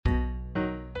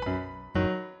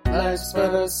Life's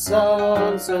but a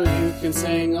song, so you can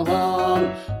sing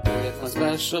along with my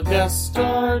special guest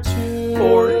star two.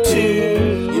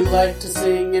 You like to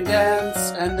sing and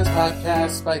dance, and this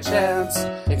podcast by chance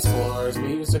explores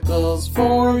musicals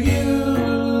for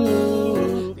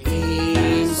you.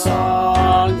 Theme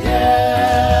song,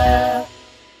 yeah.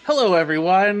 Hello,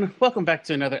 everyone. Welcome back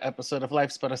to another episode of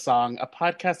Life's But a Song, a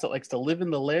podcast that likes to live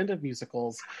in the land of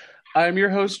musicals. I'm your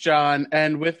host, John,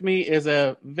 and with me is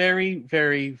a very,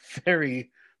 very,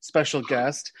 very special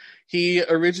guest. He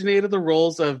originated the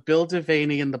roles of Bill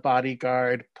Devaney in The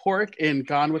Bodyguard, Pork in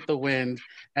Gone with the Wind,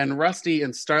 and Rusty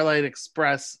in Starlight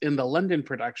Express in the London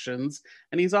productions,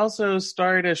 and he's also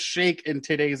starred as Shake in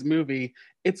today's movie.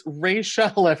 It's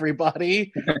Raychelle,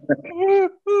 everybody.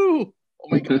 Woo-hoo. Oh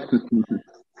my God.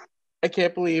 I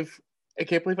can't believe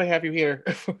I have you here.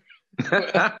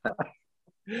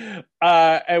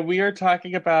 And we are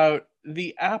talking about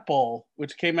The Apple,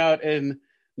 which came out in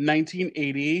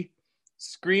 1980.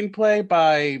 Screenplay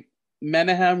by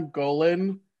Menahem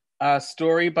Golan.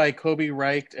 Story by Kobe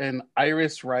Reicht and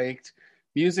Iris Reicht.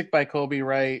 Music by Kobe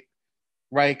Reicht.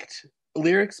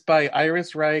 Lyrics by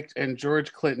Iris Reicht and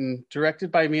George Clinton.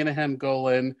 Directed by Menahem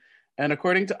Golan. And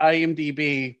according to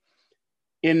IMDb,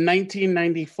 in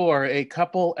 1994, a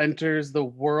couple enters the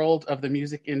world of the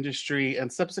music industry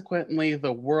and subsequently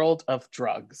the world of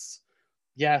drugs.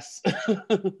 Yes.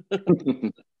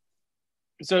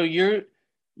 So you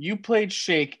played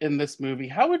Shake in this movie.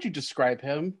 How would you describe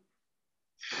him?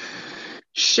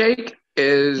 Shake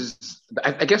is,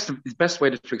 I guess the best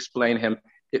way to explain him,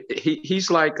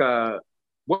 he's like,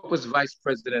 what was vice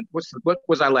president? What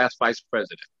was our last vice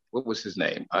president? What was his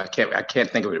name? I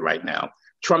can't think of it right now.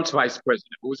 Trump's vice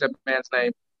president. What was that man's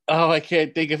name? Oh, I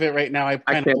can't think of it right now. I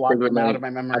kind of blocked him out of my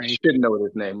memory. I should know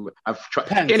his name.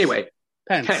 Pence. Anyway,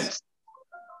 Pence.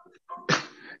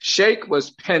 Shake was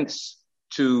Pence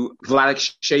to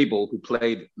Vladek Shabel, who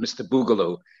played Mr.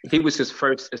 Boogaloo. He was his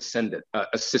first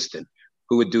assistant,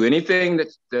 who would do anything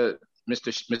that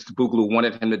Mr. Boogaloo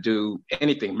wanted him to do.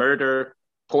 Anything, murder,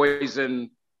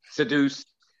 poison, seduce.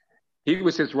 He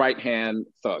was his right-hand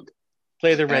thug.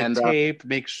 Play the red tape,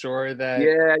 make sure that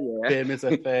Bim is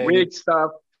a thing. Rig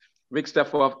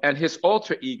stuff off. And his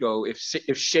alter ego, if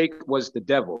Shake was the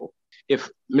devil,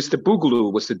 if Mr.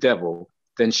 Boogaloo was the devil,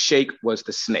 then Shake was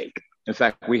the snake. In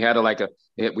fact, we had a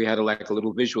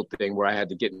little visual thing where I had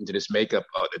to get into this makeup.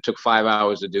 It took 5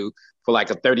 hours to do for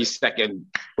like a 30-second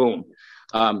boom.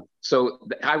 So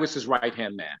I was his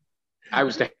right-hand man. I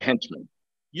was the henchman.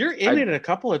 You're in it a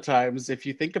couple of times if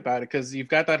you think about it, because you've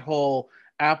got that whole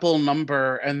Apple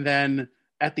number, and then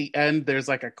at the end there's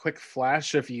like a quick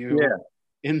flash of you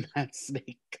in that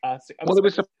snake costume. Well,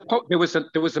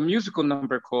 there was a musical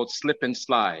number called Slip and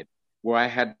Slide, where I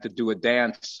had to do a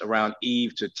dance around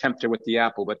Eve to tempt her with the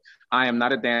apple, but I am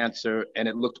not a dancer, and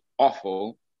it looked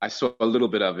awful. I saw a little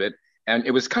bit of it, and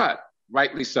it was cut,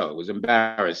 rightly so. It was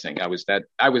embarrassing. I was that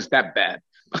bad,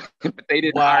 but they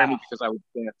didn't hire me because I was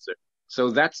a dancer. So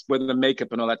that's where the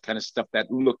makeup and all that kind of stuff, that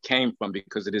look came from,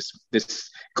 because of this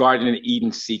Garden of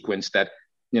Eden sequence that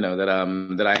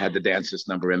I had to dance this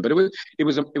number in. But it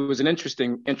was an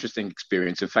interesting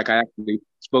experience. In fact, I actually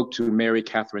spoke to Mary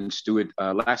Catherine Stewart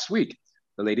last week,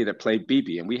 the lady that played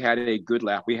Bibi, and we had a good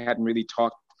laugh. We hadn't really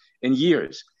talked in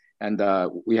years, and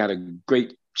we had a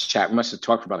great chat. We must have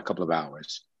talked for about a couple of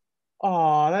hours.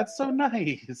 Oh, that's so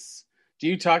nice. Do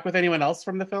you talk with anyone else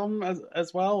from the film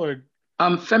as well, or?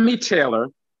 Femi Taylor,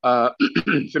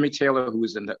 who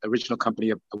was in the original company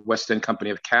of West End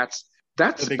Company of Cats.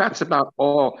 That's about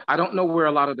all. I don't know where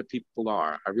a lot of the people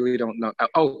are. I really don't know.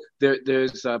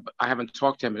 There's I haven't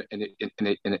talked to him in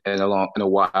a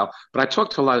while, but I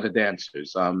talked to a lot of the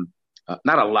dancers.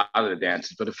 Not a lot of the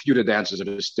dancers, but a few of the dancers that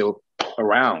are still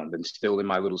around and still in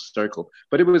my little circle.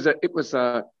 But it was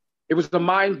a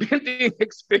mind-bending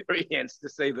experience, to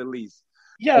say the least.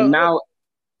 Yeah. And now.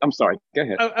 I'm sorry. Go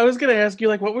ahead. I was going to ask you,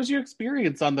 what was your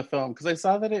experience on the film? Because I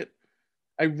saw that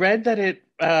I read that it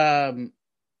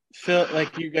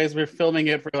like you guys were filming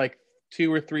it for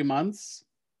 2 or 3 months.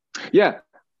 Yeah.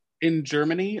 In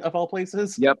Germany, of all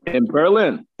places. Yep, in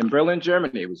Berlin,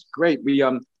 Germany. It was great. We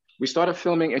started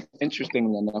filming.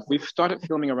 Interestingly enough, we started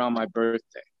filming around my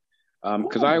birthday,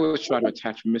 because I always try to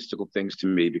attach mystical things to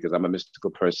me, because I'm a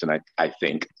mystical person, I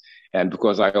think, and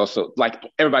because I also, like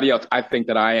everybody else, I think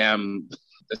that I am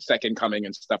the second coming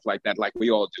and stuff like that, like we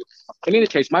all do. In any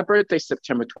case, my birthday is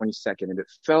September 22nd, and it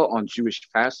fell on Jewish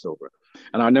Passover.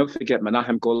 And I'll never forget,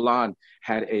 Menahem Golan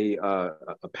had a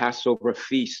Passover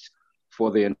feast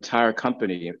for the entire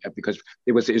company, because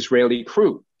it was an Israeli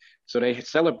crew. So they had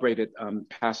celebrated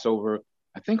Passover.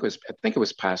 I think it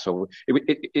was Passover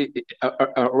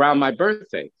around my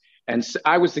birthday. And so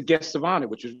I was the guest of honor,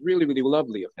 which was really, really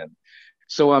lovely of him.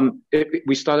 So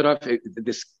we started off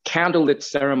this candlelit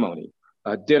ceremony,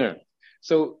 dinner.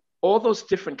 So all those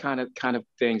different kind of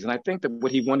things. And I think that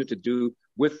what he wanted to do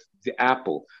with the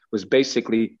apple was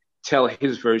basically tell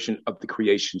his version of the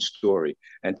creation story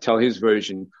and tell his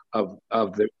version of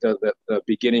the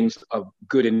beginnings of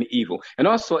good and evil. And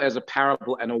also as a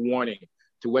parable and a warning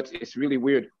to it's really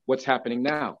weird, what's happening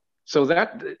now. So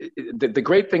that the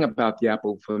great thing about The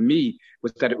Apple for me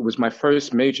was that it was my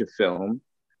first major film.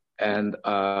 And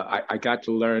I got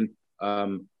to learn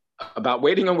about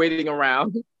waiting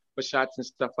around for shots and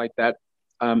stuff like that.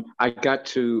 I got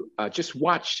to just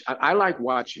watch. I like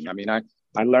watching. I mean, I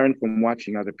learned from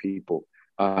watching other people.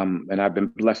 And I've been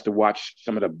blessed to watch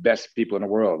some of the best people in the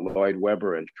world, Lloyd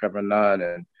Webber and Trevor Nunn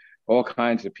and all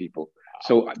kinds of people.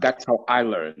 So that's how I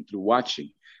learned, through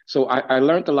watching. So I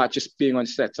learned a lot just being on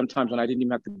set. Sometimes when I didn't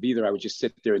even have to be there, I would just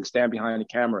sit there and stand behind the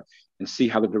camera and see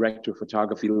how the director of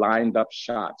photography lined up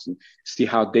shots and see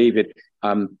how David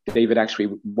actually,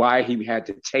 why he had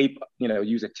to tape,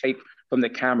 use a tape from the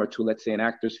camera to, let's say, an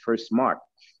actor's first mark.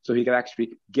 So he could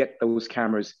actually get those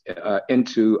cameras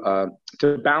to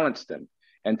balance them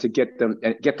and to get them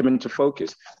into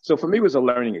focus. So for me, it was a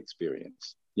learning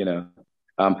experience,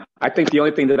 I think the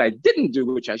only thing that I didn't do,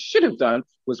 which I should have done,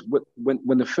 was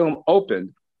when the film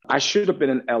opened, I should have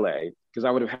been in LA because I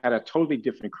would have had a totally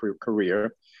different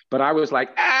career. But I was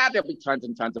like, there'll be tons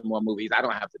and tons of more movies. I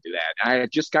don't have to do that. I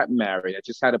had just gotten married. I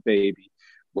just had a baby.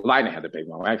 Well, I didn't have the baby.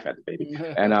 My wife had the baby.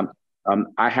 And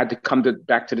I had to come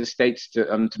back to the States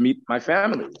to meet my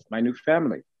family, my new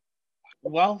family.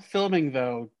 While filming,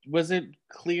 though, was it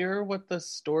clear what the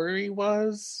story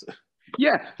was?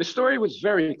 Yeah, the story was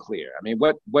very clear. I mean,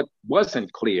 what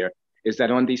wasn't clear is that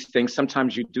on these things,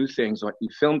 sometimes you do things or you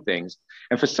film things,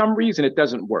 and for some reason it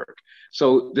doesn't work.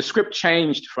 So the script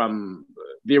changed from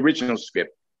the original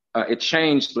script. It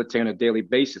changed, let's say, on a daily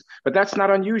basis. But that's not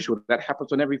unusual. That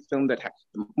happens on every film,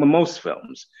 most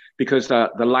films, because the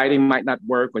lighting might not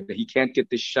work, or he can't get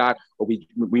this shot, or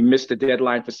we missed the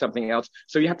deadline for something else.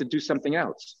 So you have to do something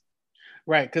else.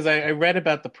 Right, because I read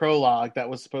about the prologue that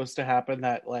was supposed to happen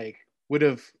that, would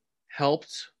have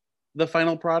helped the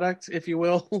final product, if you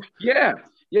will. Yeah.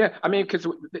 I mean, because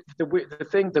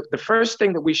the first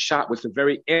thing that we shot was the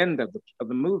very end of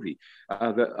the movie,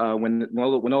 when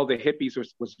all the hippies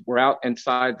were out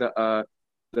inside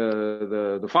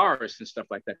the forest and stuff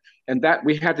like that, and that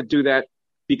we had to do that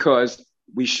because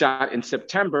we shot in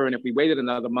September, and if we waited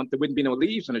another month, there wouldn't be no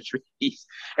leaves on the trees.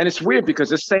 And it's weird because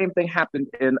the same thing happened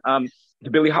in the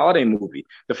Billie Holiday movie.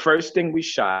 The first thing we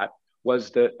shot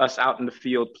was us out in the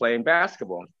field playing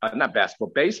baseball.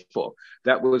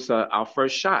 That was our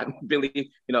first shot.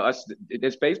 Billy,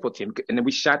 this baseball team. And then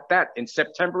we shot that in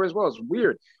September as well. It's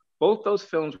weird. Both those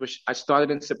films, which I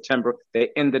started in September, they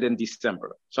ended in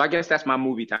December. So I guess that's my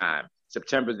movie time,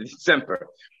 September to December.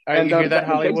 All right, you hear that,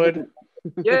 Hollywood?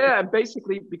 Yeah, and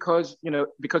basically because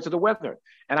of the weather.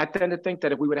 And I tend to think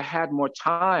that if we would have had more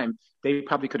time, they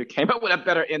probably could have came up with a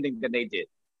better ending than they did.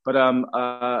 But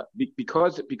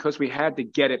because we had to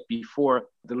get it before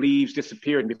the leaves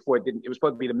disappeared and before it was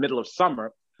supposed to be the middle of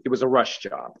summer, it was a rush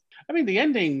job. I mean, the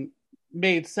ending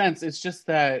made sense. It's just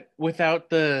that without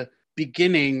the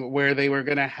beginning where they were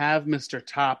going to have Mr.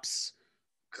 Topps,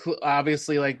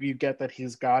 obviously, you get that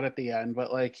he's God at the end,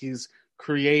 but he's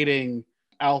creating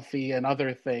Alfie and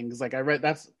other things. I read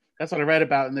that's what I read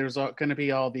about, and there's going to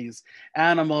be all these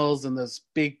animals and this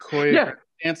big choir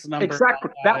dance number.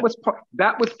 Exactly. That was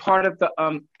part of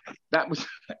the that was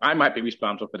I might be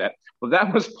responsible for that. Well,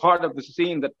 that was part of the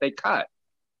scene that they cut.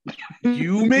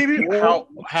 You maybe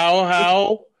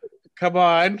how come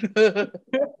on.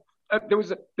 There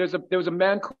was a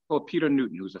man called Peter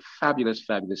Newton who was a fabulous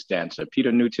dancer.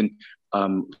 Peter Newton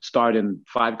starred in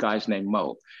Five Guys Named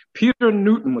Mo. Peter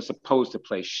Newton was supposed to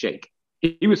play Shake.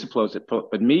 He was supposed to,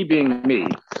 but me being me,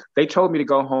 they told me to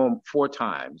go home 4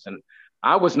 times, and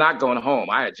I was not going home.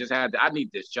 I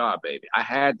need this job, baby. I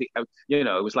had to,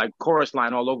 it was like chorus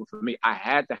line all over for me. I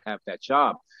had to have that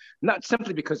job, not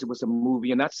simply because it was a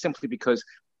movie, and not simply because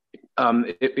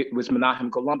it was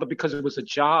Menahem Golan, but because it was a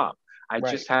job. I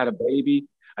just had a baby.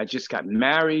 I just got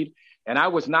married, and I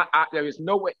was not. There was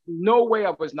no way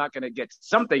I was not going to get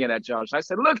something in that job. So I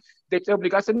said, "Look," they told me.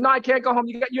 I said, "No, I can't go home.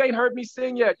 You ain't heard me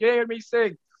sing yet. You ain't heard me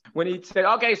sing." When he said,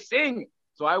 "Okay, sing,"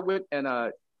 so I went and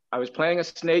I was playing a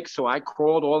snake, so I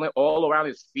crawled all around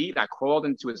his feet. I crawled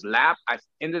into his lap. I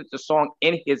ended the song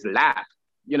in his lap,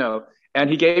 and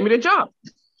he gave me the job.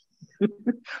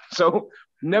 So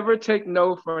never take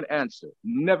no for an answer.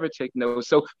 Never take no.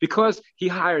 So because he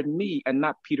hired me and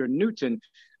not Peter Newton,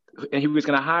 and he was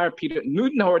going to hire Peter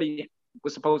Newton already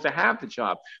was supposed to have the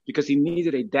job because he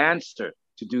needed a dancer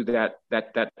to do that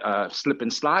slip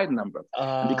and slide number.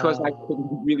 And because I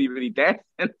couldn't really dance,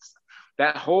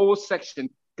 that whole section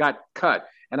got cut.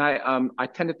 And I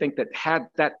tend to think that had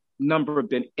that number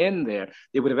been in there,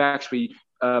 it would have actually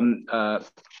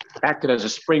acted as a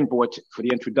springboard for the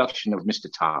introduction of Mr.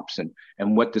 Tops and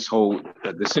what this whole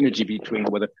the synergy between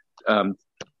the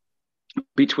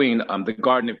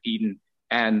Garden of Eden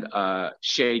and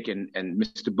Shake and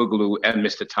Mr. Boogaloo and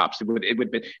Mr. Tops. It would have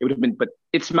been, but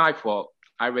it's my fault.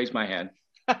 I raised my hand.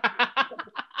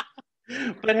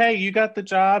 But hey, you got the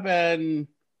job and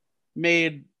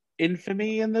made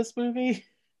infamy in this movie.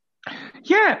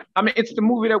 Yeah, I mean, it's the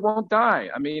movie that won't die.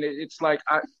 I mean, it's like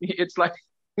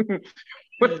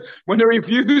when the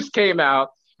reviews came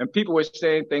out and people were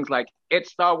saying things like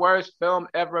it's the worst film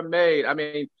ever made. I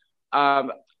mean,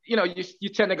 you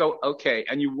tend to go okay,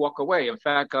 and you walk away. In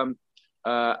fact,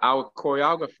 our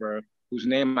choreographer, whose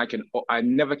name I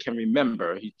never can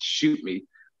remember, he'd shoot me.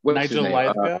 Nigel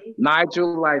Lithgow.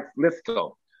 Nigel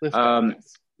Lithgow.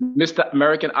 Mr.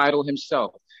 American Idol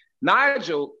himself.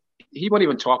 Nigel, he won't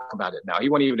even talk about it now. He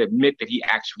won't even admit that he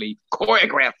actually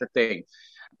choreographed the thing.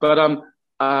 But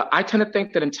I tend to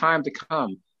think that in time to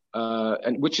come,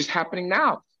 and which is happening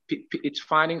now, it's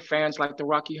finding fans like the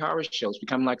Rocky Horror Show. It's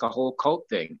become like a whole cult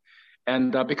thing.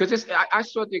 And because I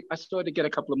saw it again a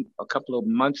couple of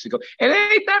months ago, and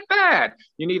it ain't that bad.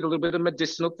 You need a little bit of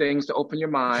medicinal things to open your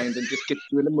mind and just get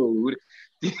you in the mood.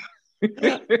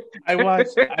 I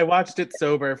watched it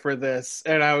sober for this,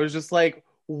 and I was just like,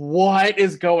 what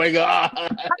is going on?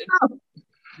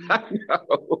 I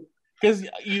know. Because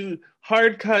you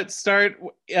hard cut start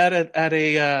at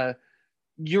a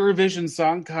Eurovision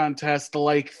Song Contest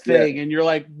like thing, and you're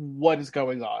like, what is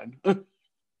going on?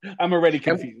 I'm already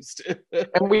confused.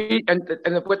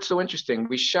 And what's so interesting,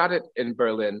 we shot it in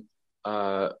Berlin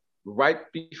right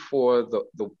before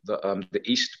the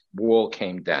East Wall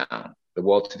came down. The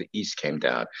wall to the east came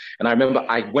down, and I remember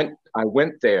I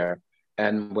went there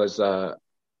and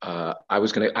I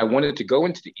wanted to go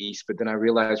into the East, but then I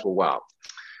realized, well, wow,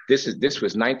 this was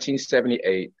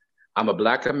 1978. I'm a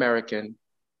Black American.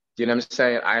 You know what I'm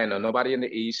saying? I know nobody in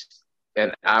the East,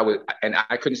 and I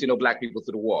couldn't see no Black people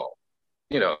through the wall.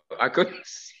 You know, I couldn't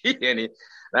see any.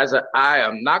 I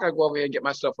am not gonna go over here and get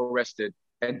myself arrested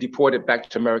and deported back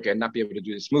to America and not be able to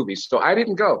do this movie. So I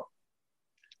didn't go.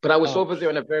 But I was over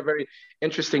there in a very, very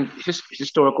interesting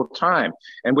historical time.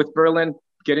 And with Berlin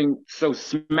getting so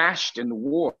smashed in the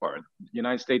war, the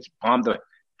United States bombed the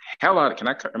hell out of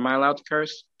am I allowed to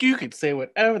curse? You can say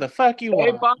whatever the fuck you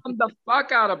want. They bombed the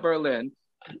fuck out of Berlin,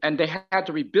 and they had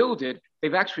to rebuild it.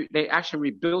 They actually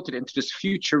rebuilt it into this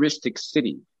futuristic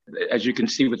city, as you can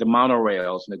see with the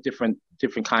monorails and the different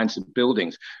kinds of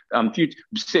buildings.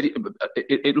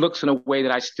 It looks in a way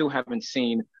that I still haven't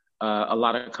seen a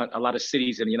lot of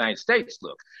cities in the United States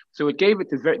look. So it gave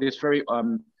it this very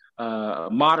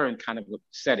modern kind of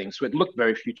setting. So it looked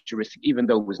very futuristic, even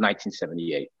though it was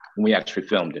 1978 when we actually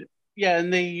filmed it. Yeah,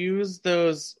 and they used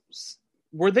those.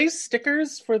 Were they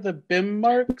stickers for the BIM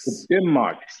marks? The BIM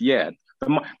marks, yeah.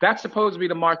 That's supposed to be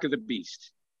the mark of the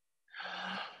beast.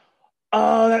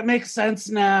 Oh, that makes sense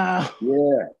now.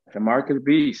 Yeah, the mark of the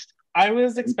beast. I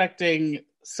was expecting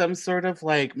some sort of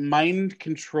like mind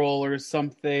control or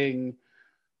something,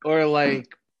 or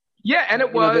like and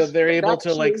it was they're able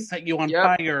to like set you on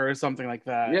fire or something like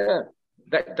that. Yeah,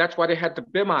 that's why they had the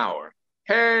BIM hour.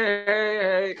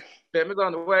 Hey, BIM is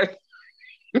on the way.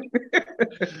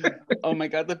 Oh my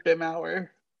god, the BIM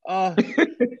hour.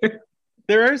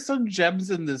 There are some gems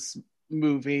in this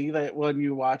movie that when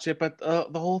you watch it, but the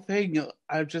whole thing,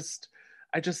 I just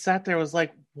sat there, was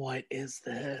like, what is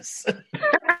this?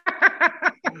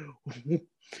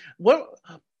 What?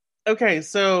 Okay,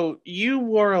 so you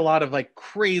wore a lot of like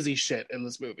crazy shit in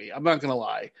this movie. I'm not gonna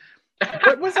lie.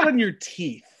 What was on your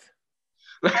teeth?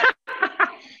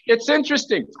 It's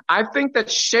interesting. I think that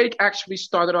Shake actually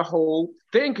started a whole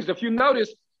thing, because if you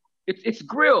notice, it's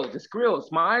grills. It's grills.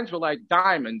 Mine were like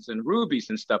diamonds and rubies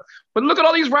and stuff. But look at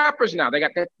all these rappers now. They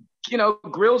got that,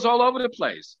 grills all over the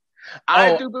place.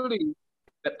 I do believe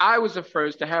that I was the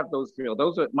first to have those grills.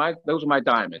 Those are my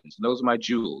diamonds. Those are my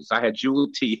jewels. I had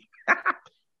jeweled teeth.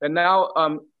 And now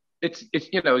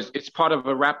it's part of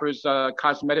a rapper's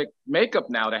cosmetic makeup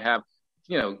now to have,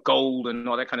 gold and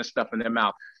all that kind of stuff in their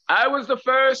mouth. I was the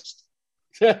first.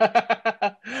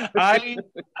 I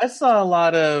saw a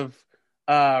lot of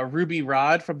Ruby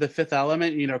Rod from The Fifth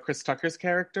Element, Chris Tucker's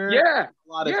character. Yeah.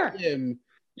 A lot of him.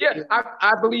 Yeah,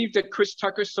 I believe that Chris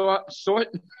Tucker saw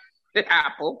the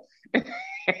apple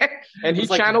and he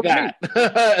channeled that.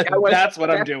 me. That's what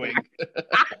I'm doing.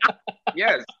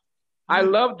 Yes. I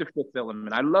love The Fifth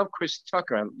Element. I love Chris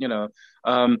Tucker.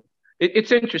 Um,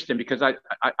 it's interesting because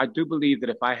I do believe that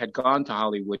if I had gone to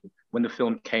Hollywood when the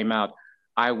film came out,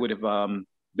 I would have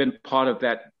been part of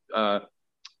that.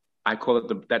 I call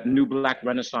it that new black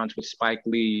renaissance with Spike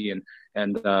Lee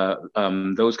and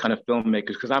those kind of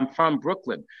filmmakers because I'm from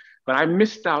Brooklyn. But I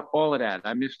missed out all of that.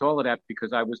 I missed all of that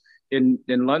because I was in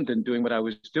London doing what I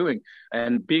was doing.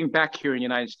 And being back here in the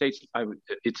United States,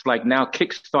 it's like now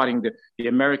kickstarting the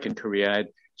American career.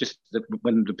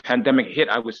 When the pandemic hit,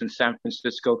 I was in San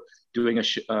Francisco doing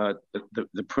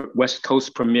the West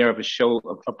Coast premiere of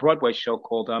a Broadway show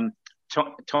called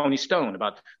Tony Stone,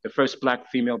 about the first black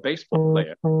female baseball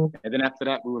player. And then after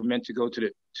that, we were meant to go to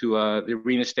the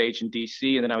arena stage in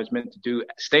DC, and then I was meant to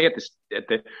stay at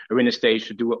the arena stage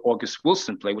to do an August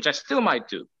Wilson play, which I still might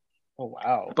do. Oh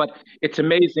wow! But it's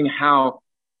amazing how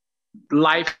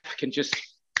life can just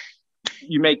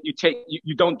you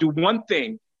don't do one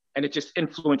thing, and it just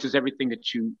influences everything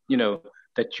that you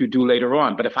do later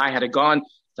on. But if I had gone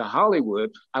to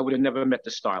Hollywood, I would have never met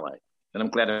the Starlight, and I'm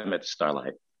glad I met the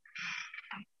Starlight.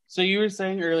 So you were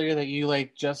saying earlier that you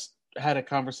just had a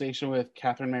conversation with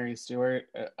Catherine Mary Stewart.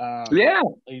 Yeah,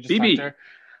 you just Phoebe. talked to her.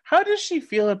 How does she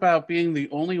feel about being the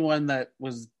only one that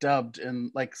was dubbed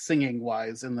in singing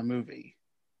wise in the movie?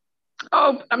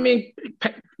 Oh, I mean,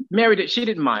 Mary she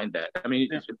didn't mind that. I mean,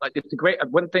 it's a great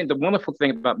one thing. The wonderful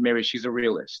thing about Mary, she's a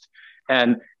realist,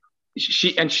 and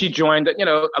she joined. I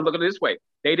look at it this way: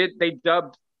 they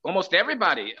dubbed almost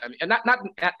everybody. I mean, and not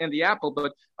in the Apple,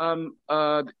 but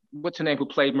what's her name who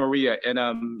played Maria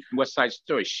in West Side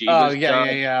Story? She was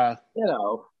yeah.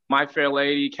 My Fair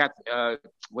Lady,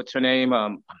 what's her name?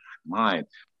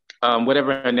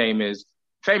 Whatever her name is,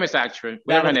 famous actress,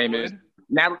 whatever her name is.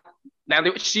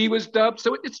 Natalie, she was dubbed,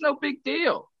 so it's no big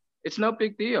deal. It's no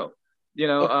big deal.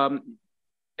 In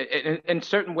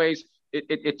certain ways,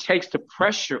 it takes the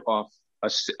pressure off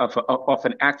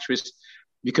an actress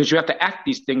because you have to act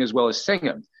these things as well as sing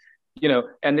them,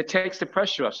 and it takes the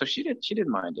pressure off. So she didn't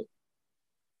mind it.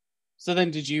 So then,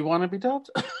 did you want to be dubbed?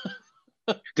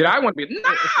 Did I want to be?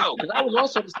 No, because I was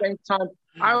also at the same time.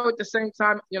 I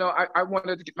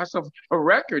wanted to get myself a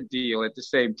record deal at the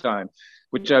same time,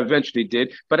 which I eventually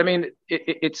did. But I mean,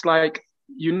 it's like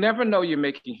you never know you're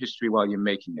making history while you're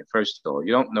making it. First of all,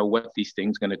 you don't know what these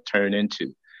things are going to turn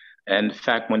into. And in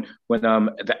fact,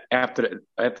 after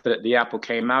the Apple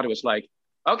came out, it was like,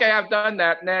 okay, I've done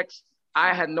that. Next,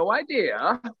 I had no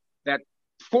idea that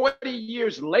 40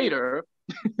 years later.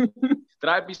 that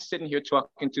I'd be sitting here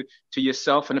talking to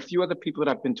yourself and a few other people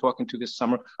that I've been talking to this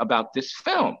summer about this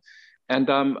film. And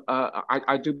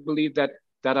I do believe that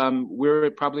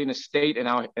we're probably in a state in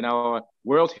our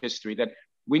world history that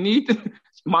we need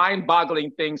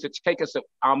mind-boggling things to take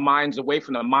our minds away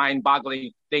from the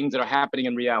mind-boggling things that are happening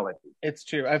in reality. It's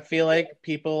true. I feel like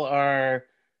people are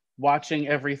watching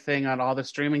everything on all the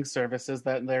streaming services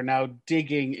that they're now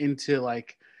digging into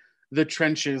the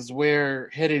trenches where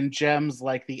hidden gems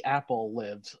like the Apple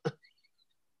lived.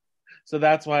 So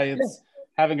that's why it's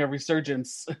having a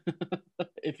resurgence,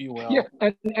 if you will. Yeah,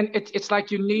 and it's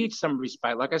like you need some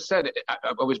respite. Like I said,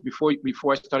 I was before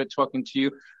I started talking to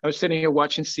you, I was sitting here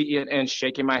watching CNN,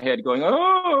 shaking my head, going,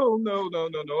 "Oh no,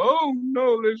 oh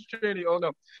no, Liz Cheney, oh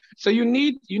no." So you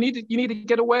need to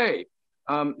get away.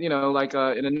 In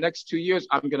the next 2 years,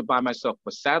 I'm going to buy myself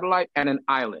a satellite and an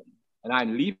island. And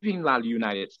I'm leaving the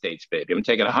United States, baby. I'm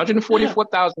taking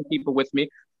 144,000 people with me.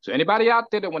 So anybody out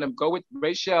there that want to go with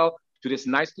Rachel to this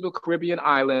nice little Caribbean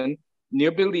island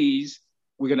near Belize,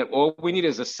 all we need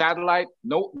is a satellite.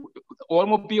 No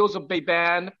automobiles will be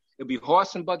banned. It'll be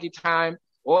horse and buggy time.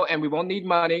 And we won't need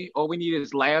money. All we need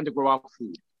is land to grow our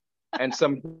food and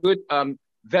some good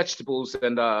vegetables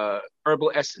and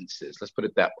herbal essences. Let's put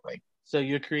it that way. So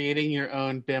you're creating your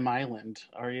own BIM island,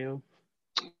 are you?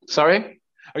 Sorry?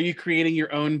 Are you creating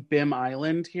your own BIM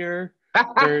island here?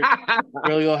 Where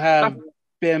you'll have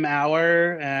BIM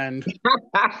hour and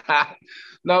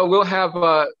no, we'll have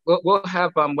what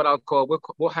I'll call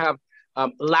we'll have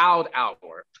loud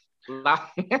hour.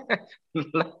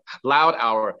 Loud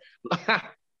hour.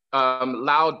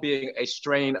 Loud being a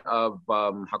strain of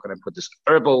how can I put this?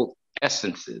 Herbal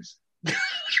essences.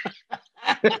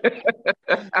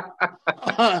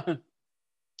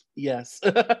 Yes.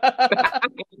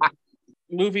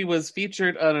 Movie was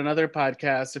featured on another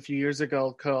podcast a few years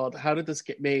ago called How Did This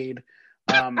Get Made?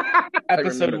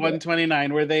 Episode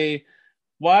 129, where they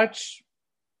watch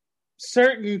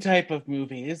certain type of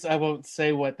movies. I won't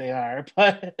say what they are,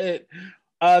 but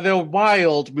they're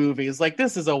wild movies. Like,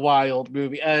 this is a wild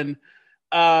movie. And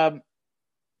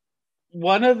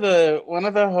One of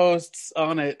the hosts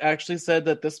on it actually said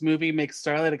that this movie makes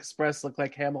Starlight Express look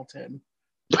like Hamilton.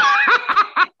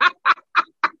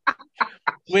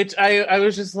 Which I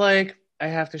was just like, I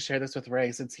have to share this with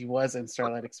Ray since he was in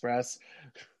Starlight Express.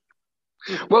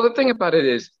 Well, the thing about it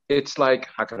is, it's like,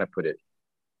 how can I put it?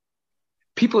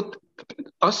 People,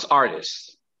 us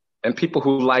artists, and people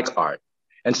who like art,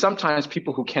 and sometimes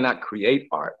people who cannot create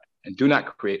art and do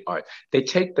not create art, they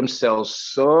take themselves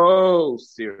so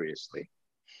seriously.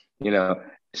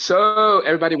 So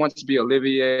everybody wants to be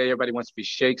Olivier, everybody wants to be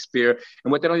Shakespeare,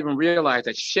 and what they don't even realize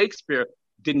that Shakespeare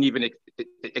didn't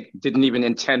even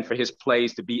intend for his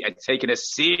plays to be taken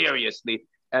as seriously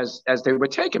as they were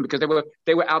taken, because they were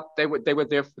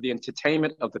there for the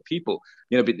entertainment of the people.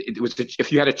 It was, if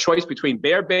you had a choice between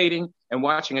bear baiting and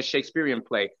watching a Shakespearean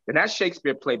play, then that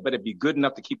Shakespeare play better be good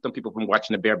enough to keep them people from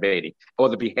watching the bear baiting or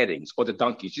the beheadings or the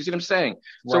donkeys. You see what I'm saying?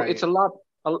 So Right. It's a lot.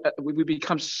 We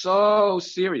become so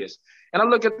serious. And I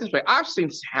look at it this way: I've seen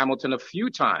Hamilton a few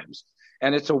times,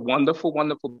 and it's a wonderful,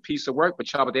 wonderful piece of work. But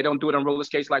they don't do it on roller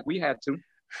skates like we had to,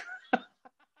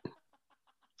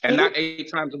 and not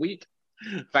 8 times a week.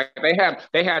 In fact,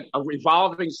 they had a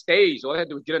revolving stage. All they had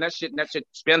to do was get on that shit, and that shit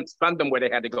spun them where they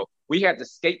had to go. We had to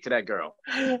skate to that girl.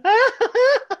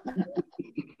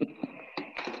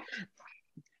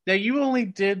 Now, you only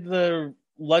did the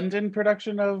London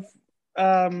production of.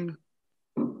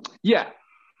 Yeah.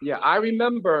 I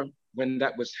remember when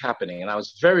that was happening, and I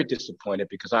was very disappointed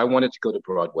because I wanted to go to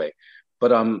Broadway,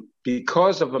 but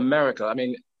because of America,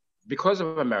 and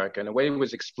the way it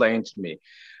was explained to me,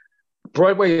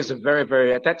 Broadway is a very,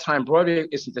 very, at that time, Broadway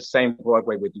isn't the same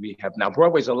Broadway we have now.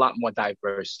 Broadway is a lot more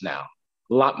diverse now,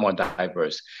 a lot more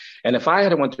diverse. And if I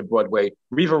had went to Broadway,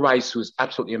 Reva Rice, who's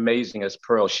absolutely amazing as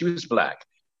Pearl, she was Black.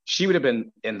 She would have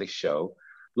been in the show.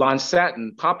 Lon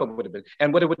Satin, Papa would have been.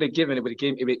 And what it would have given, it would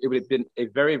have been a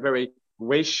very, very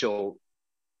racial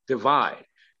divide.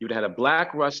 You would have had a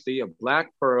Black Rusty, a Black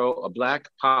Pearl, a Black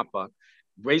Papa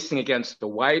racing against the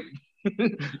white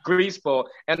greaseball,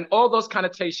 and all those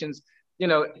connotations.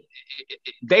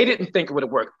 They didn't think it would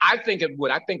have worked. I think it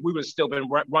would. I think we would have still been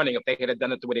running if they had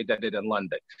done it the way they did it in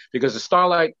London, because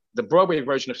the Broadway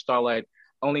version of Starlight,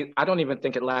 I don't even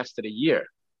think it lasted a year.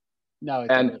 No, it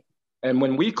didn't. And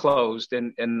when we closed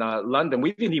in London,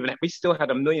 we still had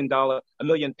 £1 million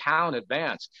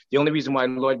advance. The only reason why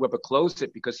Lloyd Webber closed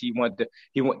it because he wanted to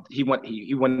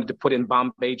put in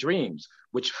Bombay Dreams,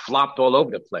 which flopped all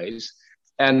over the place.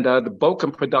 And the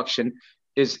Bochum production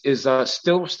is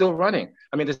still running.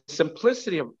 The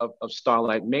simplicity of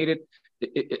Starlight made it.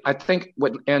 I think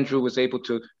what Andrew was able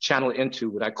to channel into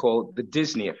what I call the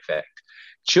Disney effect.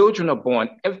 Children are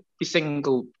born every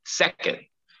single second.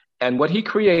 And what he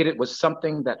created was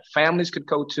something that families could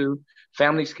go to,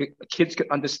 kids could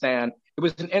understand. It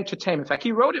was an entertainment. In fact,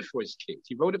 he wrote it for his kids.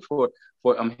 He wrote it for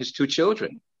his 2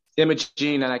 children,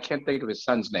 Imogene, and I can't think of his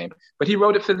son's name, but he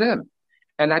wrote it for them.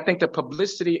 And I think the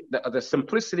publicity, the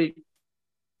simplicity,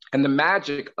 and the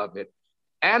magic of it,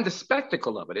 and the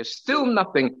spectacle of it. There's still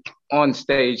nothing on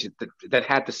stage that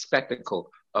had the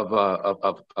spectacle of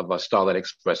a Starlight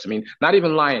Express. Not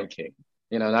even Lion King.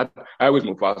 I was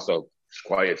Mufasa.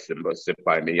 Quiet, Simba, sit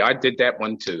by me. I did that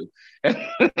one too.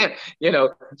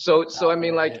 So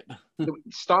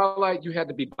Starlight, you had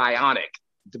to be bionic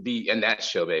to be in that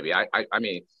show, baby.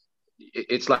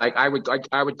 It's like I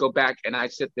would go back and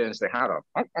I'd sit there and say, how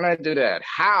can I do that?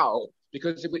 How?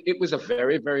 Because it was a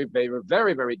very, very, very,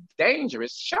 very, very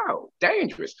dangerous show.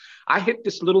 Dangerous. I hit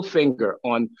this little finger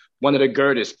on one of the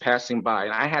girders passing by,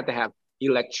 and I had to have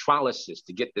electrolysis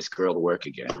to get this girl to work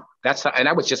again. And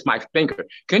that was just my finger.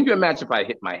 Can you imagine if I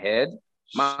hit my head?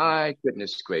 My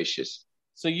goodness gracious.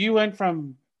 So you went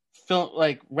from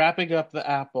wrapping up the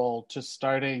Apple to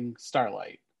starting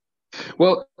Starlight.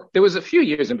 Well, there was a few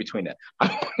years in between that.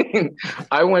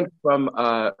 I went from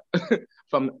the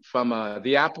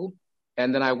Apple,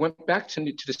 and then I went back to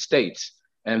the States.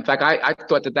 And in fact, I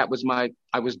thought that was I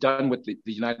was done with the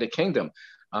United Kingdom.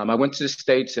 I went to the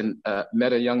States and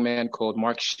met a young man called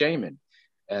Mark Shaman.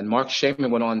 And Mark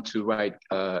Shaman went on to write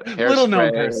Hairspray. Little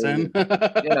known person.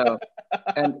 But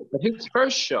his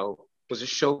first show was a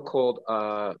show called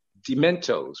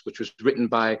Dementos, which was written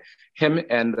by him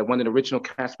and one of the original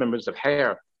cast members of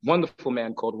Hair, wonderful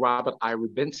man called Robert I.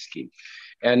 Rubinsky.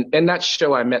 And in that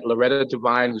show, I met Loretta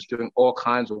Devine, who's doing all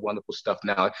kinds of wonderful stuff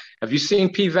now. Have you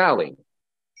seen P-Valley?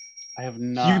 I have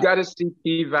not. You got to see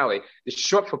P-Valley. It's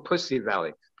short for Pussy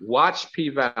Valley. Watch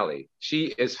P-Valley.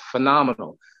 She is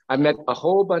phenomenal. I met a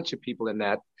whole bunch of people in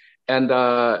that,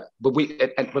 but we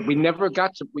never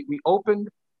got to. We opened.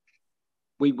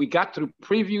 We got through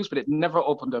previews, but it never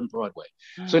opened on Broadway.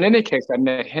 So in any case, I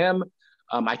met him.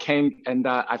 I came and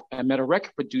I met a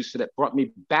record producer that brought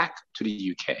me back to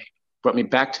the UK. Brought me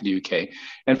back to the UK,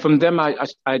 and from them I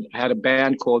had a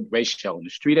band called Rachel and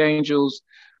the Street Angels.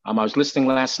 I was listening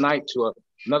last night to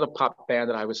another pop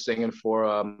band that I was singing for,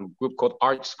 a group called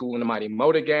Art School and the Mighty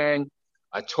Motor Gang.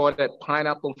 I taught at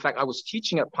Pineapple. In fact, I was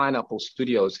teaching at Pineapple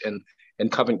Studios in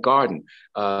Covent Garden,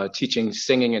 teaching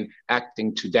singing and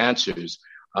acting to dancers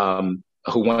who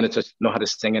wanted to know how to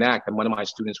sing and act. And one of my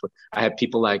students, I had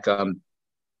people like, I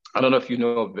don't know if you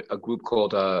know of a group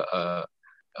called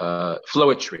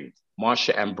Floetry,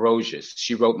 Marsha Ambrosius.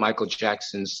 She wrote Michael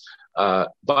Jackson's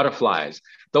Butterflies.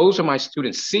 Those are my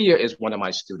students. Sia is one of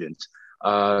my students.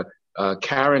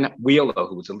 Karen Wheeler,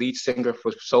 who was the lead singer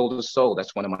for Soul to Soul,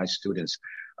 that's one of my students.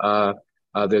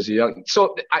 There's a young,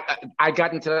 so I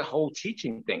got into that whole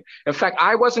teaching thing. In fact,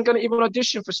 I wasn't going to even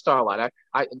audition for Starlight.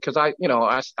 Because I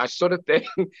sort of thing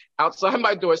outside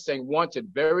my door saying wanted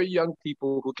very young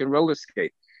people who can roller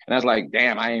skate. And I was like,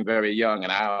 damn, I ain't very young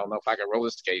and I don't know if I can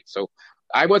roller skate. So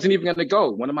I wasn't even going to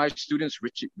go. One of my students,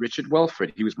 Richard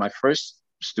Welford, he was my first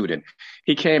student.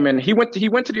 He came and he went to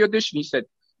the audition. He said,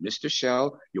 Mr.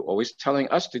 Shell, you're always telling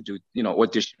us to do,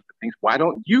 audition for things. Why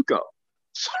don't you go?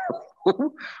 So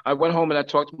I went home and I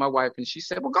talked to my wife and she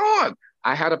said, well, go on.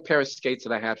 I had a pair of skates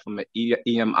that I had from an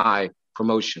EMI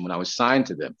promotion when I was signed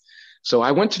to them. So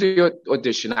I went to the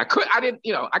audition. I couldn't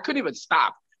even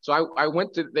stop. So I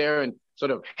went to there and sort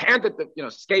of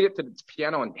skated to the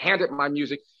piano and handed my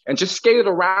music and just skated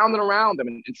around and around them.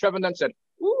 And Trevor Nunn said,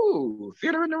 ooh,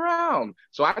 theater in the round.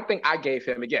 So I think I gave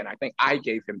him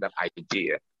that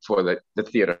idea for the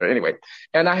theater. Anyway,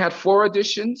 and I had 4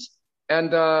 auditions.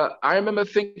 And I remember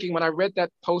thinking when I read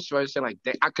that poster, I said,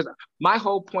 because my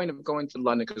whole point of going to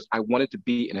London, because I wanted to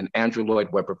be in an Andrew Lloyd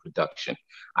Webber production.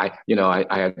 I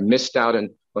had missed out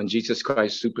on Jesus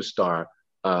Christ Superstar.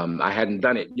 I hadn't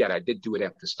done it yet. I did do it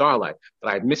after Starlight, but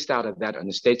I missed out on that in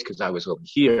the States because I was over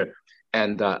here.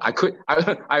 And I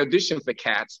auditioned for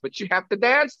Cats, but you have to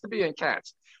dance to be in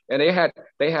Cats. And they had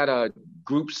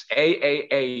groups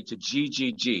AAA to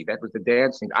GGG. That was the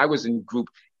dancing. I was in group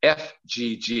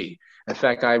FGG. In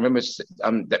fact, I remember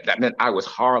that meant I was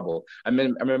horrible. I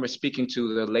remember speaking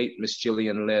to the late Miss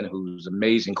Gillian Lynn, who's an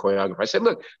amazing choreographer. I said,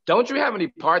 look, don't you have any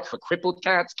parts for crippled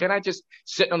cats? Can I just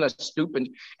sit on a stoop? And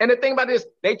the thing about this,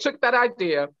 they took that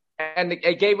idea and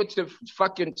they gave it to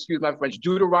fucking, excuse my French,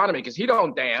 Deuteronomy, because he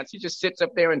don't dance. He just sits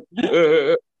up there and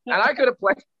I could have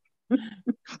played.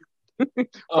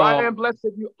 Brian Blessed,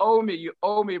 you owe me,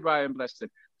 Brian Blessed.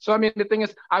 So, I mean, the thing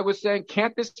is, I was saying,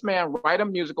 can't this man write a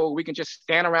musical? We can just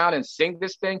stand around and sing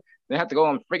this thing. They have to go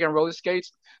on friggin' roller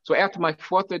skates. So after my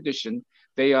 4th audition,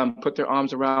 they put their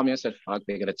arms around me and said, fuck,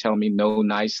 they're going to tell me no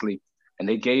nicely. And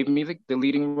they gave me the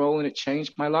leading role, and it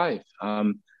changed my life.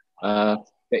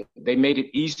 They made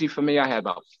it easy for me. I had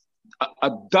about a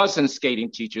dozen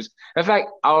skating teachers. In fact,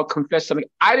 I'll confess something.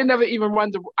 I never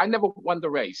won the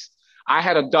race. I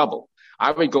had a double.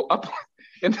 I would go up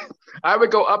in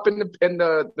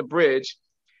the bridge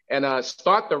and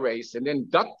start the race and then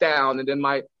duck down, and then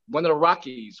one of the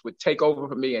Rockies would take over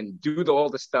for me and do all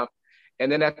the stuff.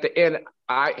 And then at the end,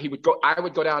 I would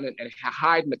go down and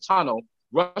hide in the tunnel.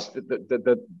 Russ,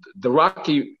 the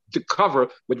Rocky cover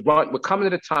would come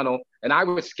into the tunnel, and I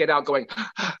would skate out going,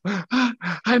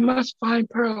 I must find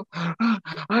Pearl.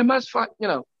 I must find,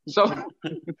 So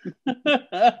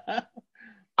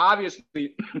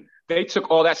obviously, they took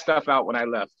all that stuff out when I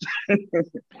left.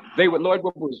 Lloyd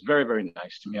Webber was very, very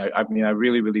nice to me. I mean, I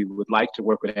really, really would like to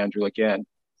work with Andrew again.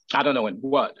 I don't know in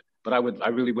what, but I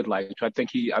really would like to. I think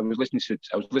I was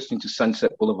listening to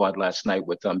Sunset Boulevard last night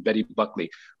with Betty Buckley,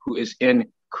 who is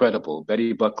incredible.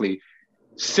 Betty Buckley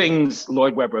sings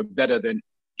Lloyd Webber better than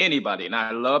anybody. And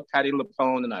I love Patti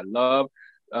LuPone, and I love,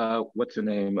 what's her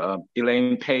name?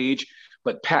 Elaine Page.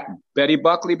 But Betty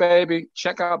Buckley, baby,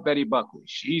 check out Betty Buckley.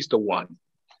 She's the one.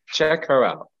 Check her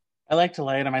out. I like to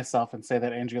lie to myself and say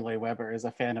that Andrew Lloyd Webber is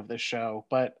a fan of this show,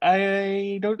 but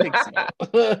I don't think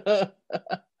so.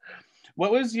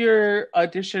 What was your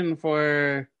audition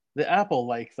for the Apple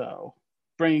like, though?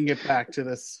 Bringing it back to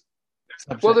this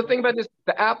subject. Well, the thing about this,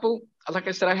 the Apple, like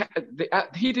I said,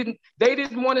 they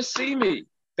didn't want to see me.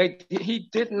 He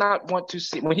did not want to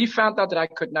see. When he found out that I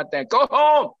could not dance, go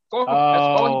home.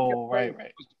 Oh, right.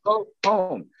 Go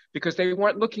home. Because they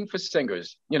weren't looking for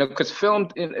singers, because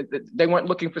they weren't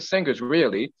looking for singers,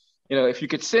 really. If you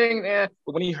could sing, but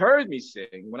when he heard me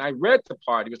sing, when I read the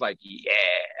part, he was like, yeah.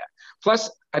 Plus,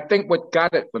 I think what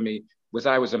got it for me was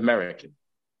I was American.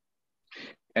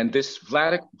 And this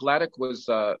Vladik was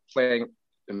playing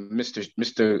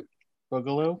Mr.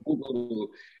 Boogaloo?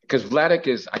 Because Vladik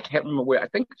is, I can't remember where. I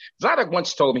think Vladik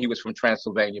once told me he was from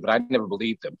Transylvania, but I never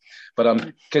believed him.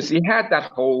 But because he had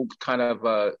that whole kind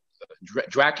of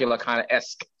Dracula kind of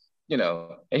esque,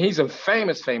 and he's a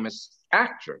famous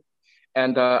actor.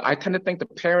 And I tend to think the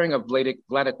pairing of Vladik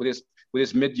with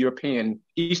his mid-European,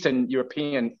 Eastern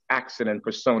European accent and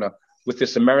persona with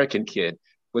this American kid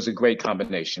was a great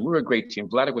combination. We were a great team.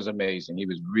 Vladik was amazing. He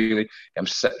was really,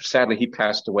 sadly he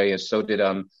passed away, and so did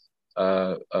my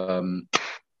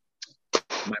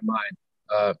mind,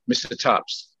 Mr.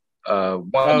 Tops,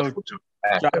 wonderful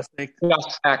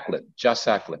actor, Josh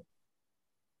Ackland.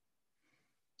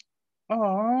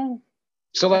 Oh.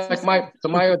 So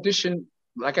my audition,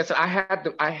 like I said, I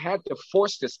had to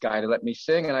force this guy to let me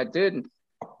sing, and I did.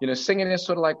 Singing is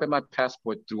sort of like been my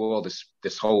passport through all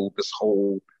this whole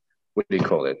what do you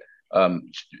call it?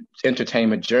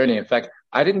 Entertainment journey. In fact,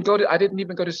 I didn't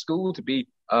even go to school to be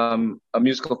a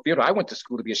musical theater. I went to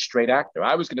school to be a straight actor.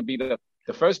 I was going to be the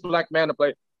first black man to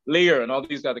play Lear and all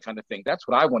these other kind of things. That's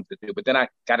what I wanted to do. But then I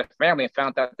got a family and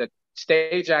found out that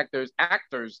stage actors,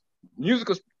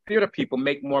 musical theater people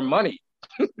make more money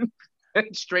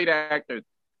than straight actors.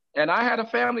 And I had a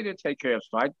family to take care of,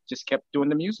 so I just kept doing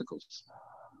the musicals.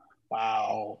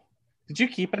 Wow. Did you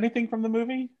keep anything from the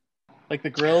movie? Like the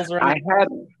grills or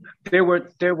anything? There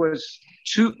was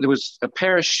a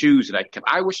pair of shoes that I kept.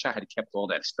 I wish I had kept all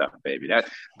that stuff, baby. I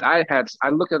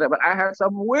look at that, but I had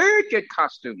some wicked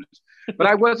costumes. But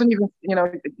I wasn't even,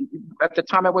 at the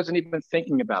time I wasn't even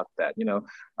thinking about that,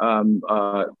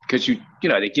 because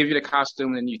they give you the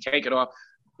costume and you take it off,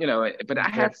 but I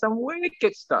had some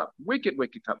wicked stuff, wicked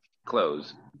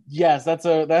clothes. Yes, that's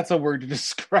a word to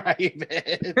describe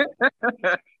it.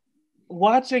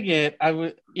 Watching it, I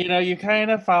would, you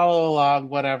kind of follow along,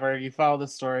 whatever, you follow the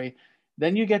story.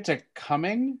 Then you get to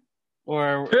Coming,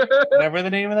 or whatever the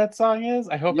name of that song is.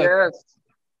 I hope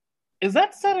is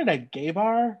that set in a gay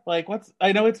bar? Like,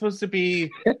 I know it's supposed to be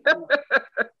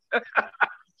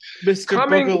Mr.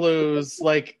 Coming, Boogaloo's,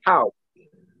 like, how?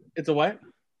 It's a what?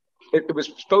 It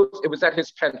was at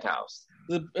his penthouse.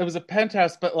 It was a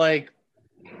penthouse, but like,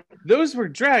 those were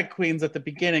drag queens at the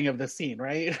beginning of the scene,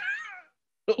 right?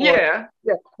 Yeah.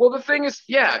 Well, the thing is,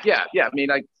 yeah. I mean,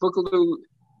 like, Boogaloo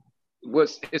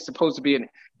is supposed to be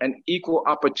an equal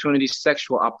opportunity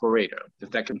sexual operator,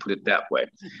 if I can put it that way,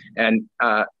 and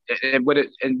what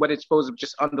it's supposed to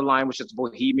just underline, which is the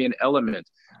bohemian element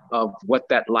of what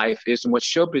that life is and what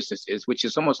show business is, which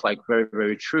is almost like very,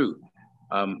 very true.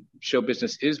 Show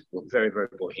business is very, very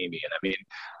bohemian. I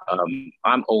mean,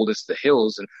 I'm old as the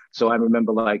hills, and so I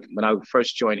remember, like, when I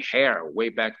first joined Hair way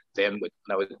back then when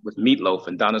I was with Meatloaf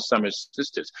and Donna Summer's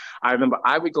sisters. I remember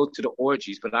I would go to the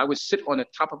orgies, but I would sit on the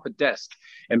top of a desk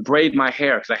and braid my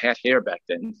hair, because I had hair back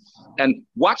then, and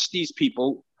watch these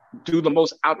people do the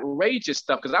most outrageous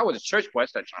stuff, because I was a church boy.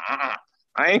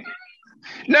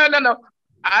 No.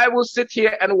 I will sit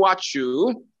here and watch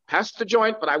you pass the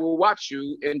joint, but I will watch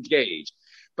you engage.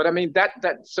 But I mean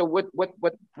so what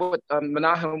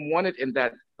Menahem wanted in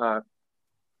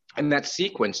that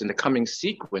sequence, in the Coming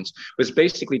sequence, was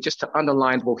basically just to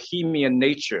underline the bohemian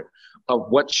nature of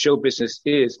what show business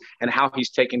is, and how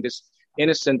he's taken this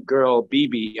innocent girl,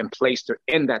 BB, and placed her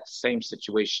in that same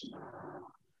situation.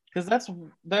 Because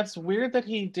that's weird that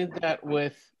he did that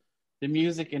with the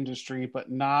music industry,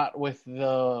 but not with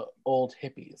the old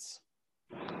hippies.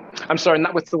 I'm sorry,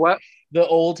 not with the what? The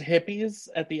old hippies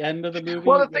at the end of the movie.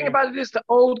 Well, the thing about it is the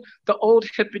old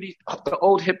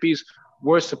hippies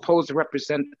were supposed to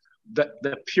represent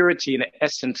the purity and the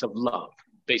essence of love,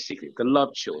 basically the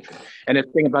love children. And the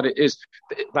thing about it is,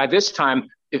 by this time,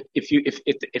 if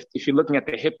you're looking at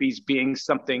the hippies being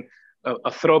something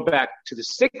a throwback to the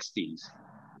 '60s,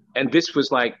 and this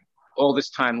was like all this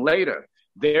time later,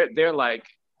 they're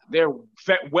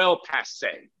well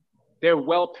passé. They're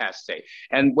well passé.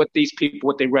 And what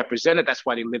they represented, that's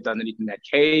why they lived underneath in that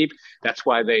cave. That's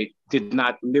why they did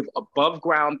not live above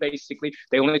ground, basically.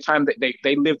 The only time that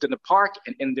they lived in the park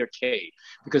and in their cave,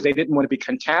 because they didn't want to be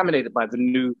contaminated by the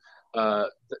new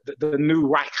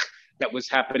Reich that was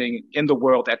happening in the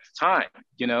world at the time.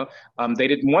 They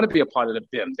didn't want to be a part of the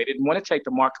BIM. They didn't want to take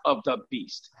the mark of the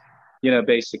beast,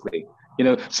 basically.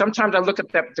 Sometimes I look at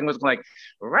that thing and was like,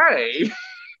 Ray,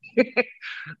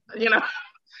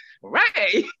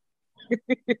 Ray.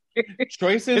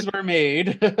 Choices were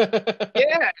made.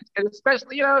 Yeah, and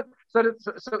especially,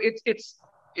 so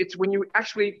it's when you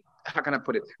actually, how can I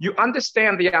put it? You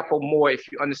understand the apple more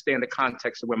if you understand the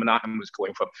context of where Menahem was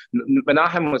going from.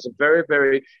 Menahem was a very,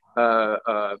 very,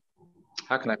 how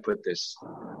can I put this?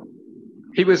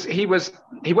 He wasn't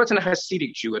a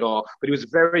Hasidic Jew at all, but he was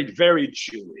very, very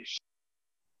Jewish.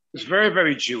 was very,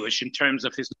 very Jewish in terms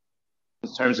of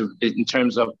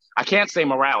I can't say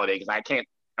morality because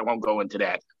I won't go into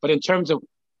that, but in terms of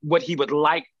what he would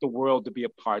like the world to be a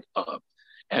part of.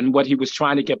 And what he was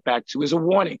trying to get back to is a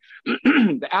warning.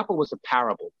 The apple was a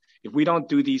parable. If we don't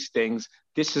do these things,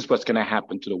 this is what's going to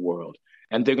happen to the world.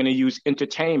 And they're going to use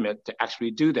entertainment to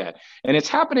actually do that. And it's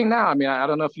happening now. I mean, I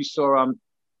don't know if you saw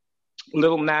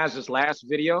Lil Nas's last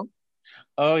video.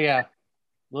 Oh, yeah.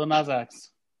 Lil Nas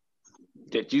X.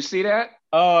 Did you see that?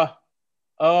 Oh,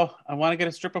 I want to get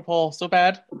a stripper pole so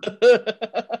bad. You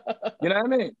know what I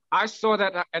mean? I saw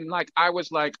that and I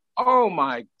was like, oh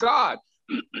my God.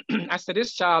 I said,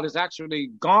 this child is actually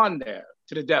gone there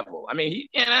to the devil. I mean,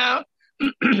 and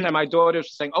my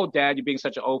daughter's saying, oh, Dad, you're being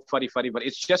such an old fuddy, but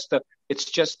it's just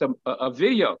a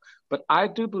video. But I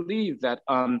do believe that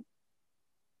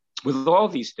with all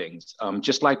these things,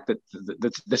 just like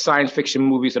the science fiction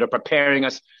movies that are preparing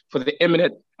us for the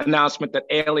imminent announcement that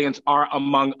aliens are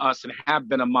among us and have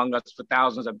been among us for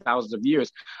thousands and thousands of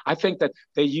years, I think that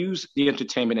they use the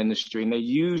entertainment industry and they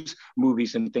use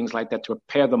movies and things like that to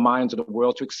prepare the minds of the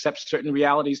world to accept certain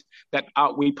realities that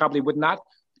we probably would not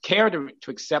care to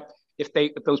accept if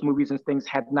those movies and things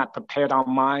had not prepared our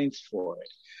minds for it.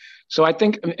 So I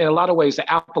think in a lot of ways, the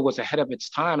apple was ahead of its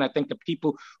time. And I think the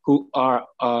people who are,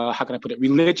 how can I put it,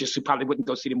 religious, who probably wouldn't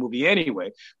go see the movie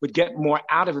anyway, would get more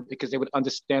out of it because they would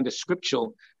understand the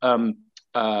scriptural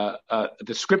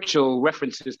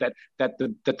references that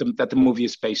the movie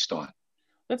is based on.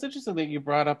 That's interesting that you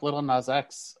brought up Lil Nas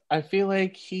X. I feel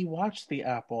like he watched the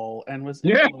apple and was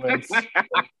influenced,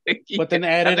 but then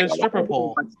added a stripper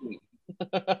pole.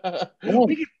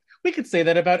 We could say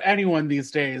that about anyone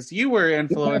these days. You were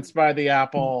influenced by the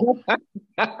apple.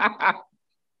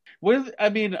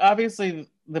 Obviously,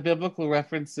 the biblical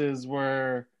references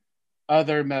were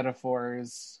other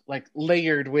metaphors, like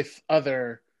layered with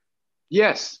other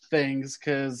things,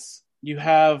 because you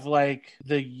have like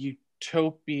the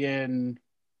utopian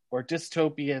or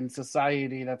dystopian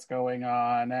society that's going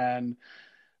on, and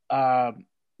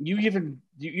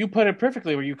you put it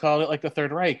perfectly where you called it like the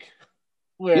Third Reich.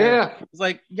 It's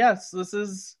like, yes, this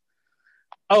is.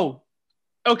 Oh,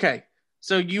 okay.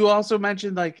 So you also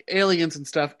mentioned like aliens and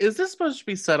stuff. Is this supposed to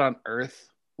be set on Earth?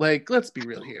 Like, let's be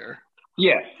real here.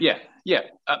 Yeah.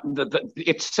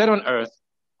 It's set on Earth.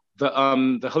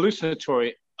 The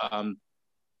hallucinatory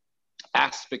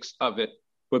aspects of it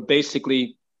were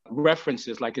basically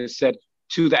references, like I said,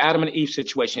 to the Adam and Eve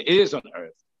situation. It is on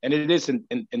Earth. And it is in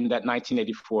that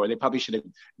 1984. They probably should have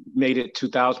made it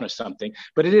 2000 or something.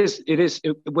 But it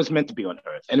was meant to be on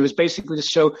Earth. And it was basically to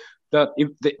show the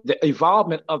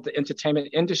evolvement of the entertainment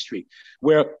industry,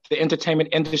 where the entertainment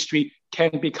industry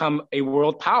can become a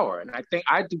world power. And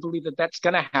I do believe that that's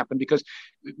going to happen, because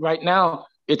right now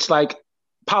it's like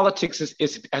politics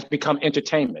has become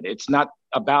entertainment. It's not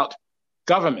about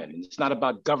government. It's not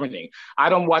about governing. I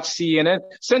don't watch CNN.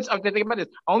 Since I'm thinking about this,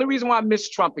 only reason why I miss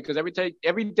Trump, because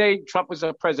every day Trump was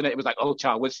a president, it was like, oh,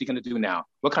 child, what's he going to do now?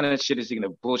 What kind of shit is he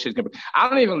going to bullshit? I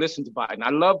don't even listen to Biden. I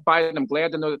love Biden. I'm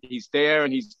glad to know that he's there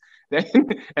and he's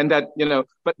and that,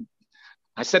 but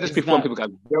I said this before, and people got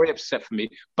very upset for me.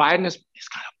 Biden is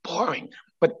kind of boring,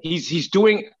 but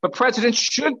but presidents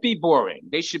should be boring.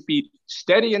 They should be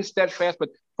steady and steadfast. But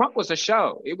Trump was a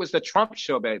show. It was the Trump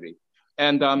show, baby.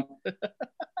 And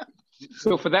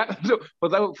so for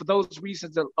those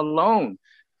reasons alone,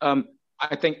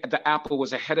 I think the Apple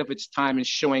was ahead of its time in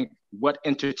showing what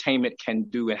entertainment can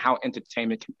do and how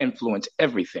entertainment can influence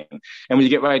everything. And when you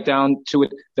get right down to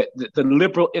it, the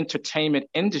liberal entertainment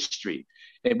industry,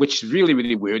 which is really,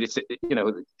 really weird. It's,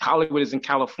 Hollywood is in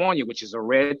California, which is a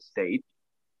red state,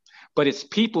 but it's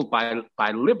peopled by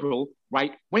liberal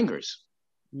right wingers.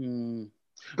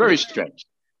 Very strange.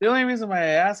 The only reason why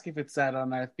I ask if it's set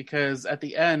on Earth, because at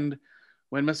the end,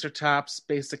 when Mr. Tops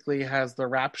basically has the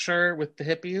rapture with the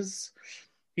hippies,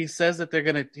 he says that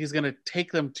he's gonna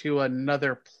take them to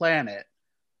another planet.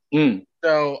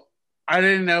 So I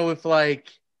didn't know if like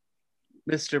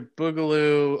Mr.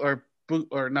 Boogaloo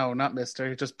or no, not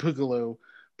Mr. just Boogaloo,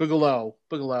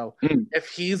 if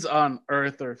he's on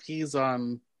Earth or if he's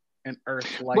on an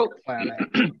Earth-like planet.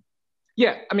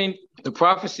 Yeah, I mean, the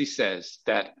prophecy says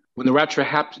that when the rapture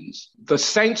happens, the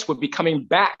saints will be coming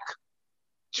back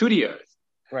to the earth,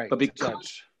 right? But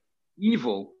because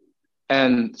evil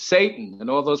and Satan and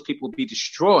all those people will be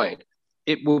destroyed,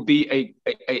 it will be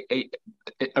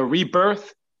a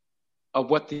rebirth of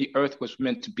what the earth was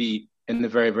meant to be in the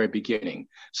very, very beginning.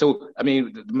 So, I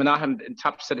mean, Menahem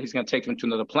Top said he's going to take them to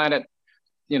another planet.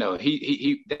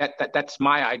 That's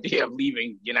my idea of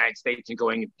leaving the United States and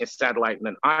going a satellite in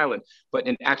an island. But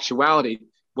in actuality,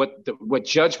 what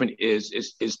judgment is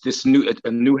this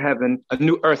a new heaven, a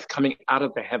new earth coming out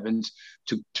of the heavens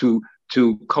to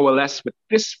coalesce with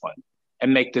this one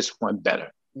and make this one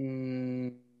better.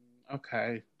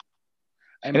 Okay.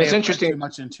 And it's interesting. Read too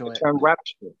much into it. Term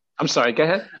rapture. I'm sorry. Go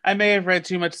ahead. I may have read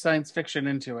too much science fiction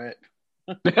into it.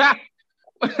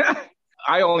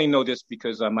 I only know this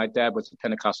because my dad was a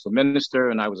Pentecostal minister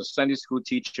and I was a Sunday school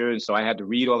teacher, and so I had to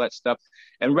read all that stuff.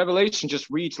 And Revelation just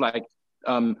reads like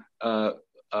an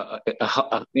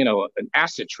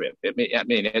acid trip. I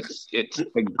mean, it's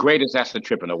the greatest acid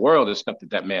trip in the world. The stuff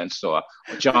that man saw.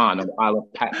 John on the Isle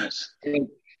of Patmos.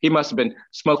 He must have been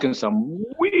smoking some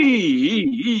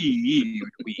weed.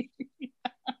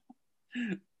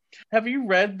 Have you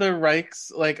read the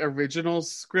Reich's original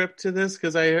script to this?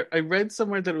 Because I read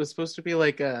somewhere that it was supposed to be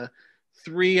like a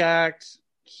 3-act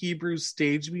Hebrew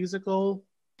stage musical.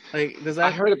 Does that?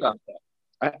 I heard about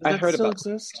that. I heard about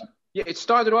exist? That. Yeah, it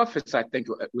started off as, I think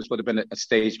it would have been a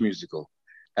stage musical.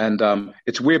 And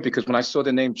it's weird because when I saw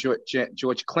the name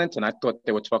George Clinton, I thought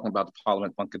they were talking about the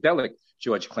Parliament Funkadelic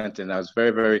George Clinton. I was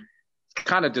very, very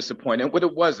kind of disappointed, but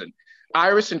it wasn't.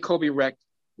 Iris and Kobe Reich,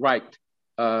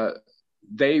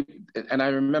 and I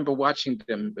remember watching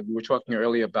them. We were talking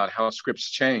earlier about how scripts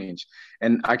change,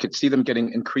 and I could see them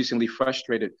getting increasingly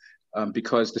frustrated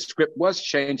because the script was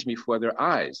changing before their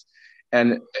eyes.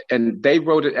 And they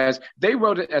wrote it as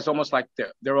almost like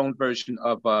their own version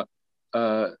of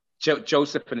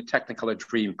Joseph and the Technicolor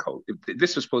Dreamcoat.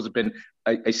 This was supposed to have been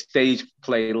a stage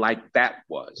play like that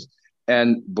was.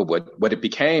 But what it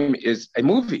became is a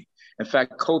movie. In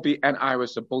fact, Kobe and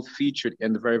Iris are both featured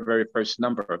in the very, very first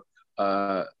number,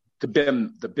 the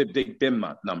Big Bim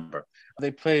number.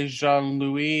 They play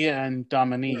Jean-Louis and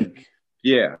Dominique.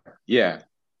 Yeah.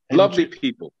 Lovely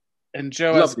people. And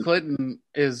Joe S. Clinton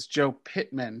is Joe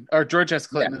Pittman, or George S.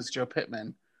 Clinton is Joe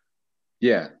Pittman.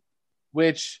 Yeah.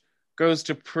 Which goes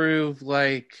to prove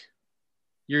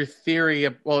your theory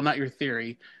not your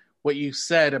theory, what you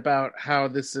said about how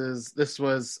this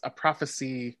was a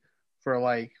prophecy for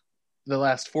the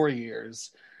last 4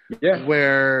 years. Yeah.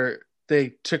 Where they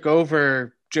took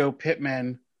over Joe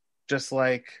Pittman, just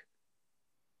like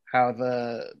how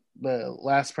the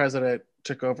last president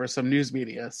took over some news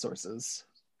media sources.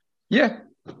 Yeah.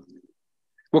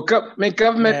 Well,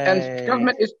 government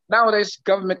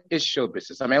is show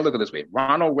business. I mean, look at it this way.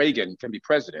 Ronald Reagan can be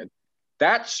president.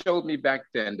 That showed me back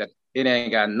then that it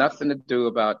ain't got nothing to do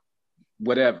about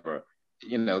whatever.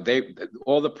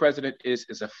 All the president is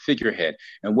a figurehead.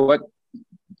 And what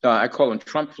I call them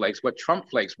Trump flakes. What Trump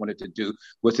flakes wanted to do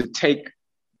was to take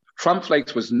Trump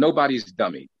flakes was nobody's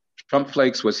dummy. Trump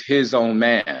flakes was his own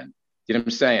man. You know what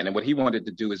I'm saying? And what he wanted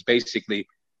to do is basically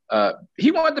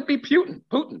he wanted to be Putin.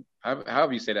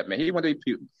 However you say that, man. He wanted to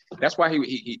be Putin. That's why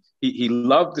he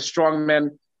loved the strong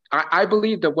men. I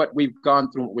believe that what we've gone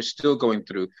through, what we're still going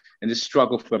through in this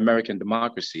struggle for American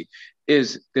democracy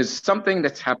is there's something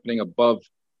that's happening above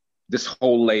this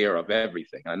whole layer of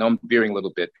everything. I know I'm veering a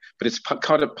little bit, but it's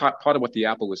part of what the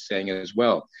Apple was saying as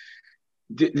well.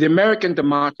 The American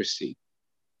democracy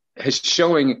is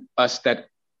showing us that,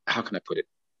 how can I put it?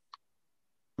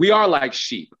 We are like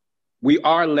sheep. We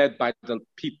are led by the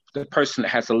person that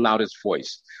has the loudest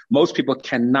voice. Most people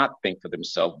cannot think for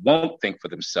themselves, won't think for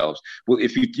themselves. Well,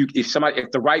 if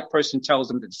the right person tells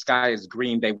them that the sky is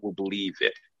green, they will believe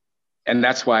it. And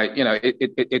that's why,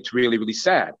 it's really, really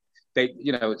sad.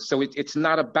 So it's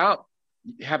not about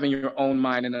having your own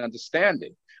mind and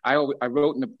understanding. I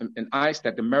wrote in ICE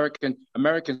that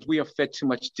Americans, we are fed too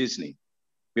much Disney.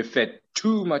 We're fed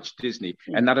too much Disney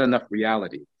and not enough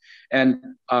reality. And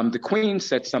the Queen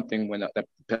said something that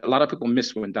a lot of people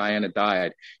missed when Diana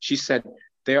died. She said,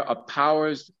 there are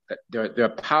powers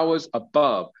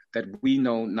above that we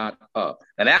know not of.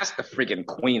 And that's the friggin'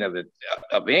 Queen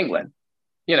of England,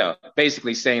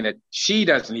 basically saying that she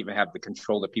doesn't even have the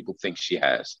control that people think she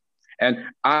has. And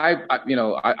I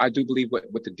do believe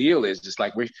what the deal is. It's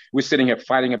like we're sitting here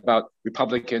fighting about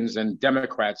Republicans and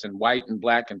Democrats and white and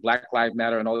Black Lives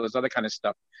Matter and all this other kind of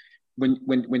stuff. When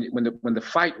the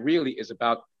fight really is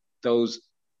about the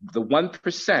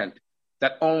 1%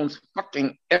 that owns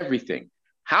fucking everything.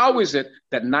 How is it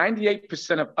that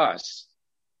 98% of us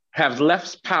have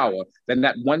less power than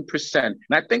that 1%? And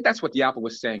I think that's what the Apple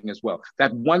was saying as well.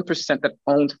 That 1% that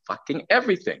owns fucking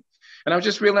everything. And I was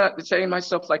just saying to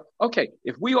myself, okay,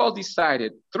 if we all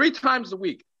decided 3 times a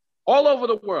week, all over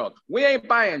the world, we ain't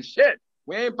buying shit.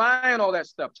 We ain't buying all that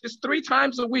stuff. Just 3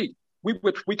 times a week. We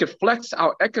could flex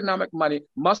our economic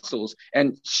muscles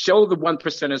and show the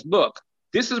 1%ers, look,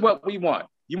 this is what we want.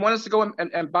 You want us to go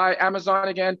and buy Amazon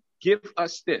again? Give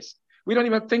us this. We don't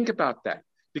even think about that.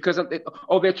 because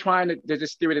there's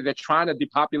this theory that they're trying to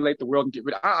depopulate the world and get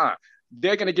rid of,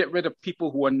 they're going to get rid of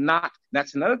people who are not.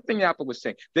 That's another thing Apple was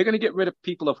saying. They're going to get rid of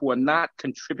people who are not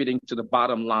contributing to the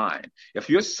bottom line. If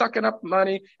you're sucking up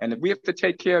money and if we have to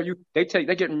take care of you, they're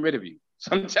getting rid of you.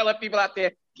 So I'm telling people out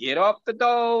there, get off the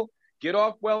dole, get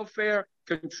off welfare,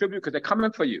 contribute, because they're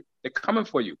coming for you. They're coming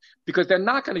for you because they're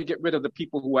not going to get rid of the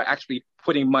people who are actually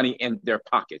putting money in their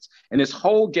pockets. And this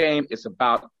whole game is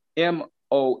about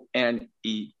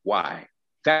money.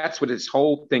 That's what this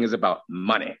whole thing is about,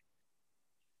 money.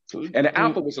 And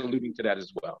Apple was alluding to that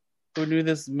as well. Who knew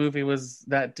this movie was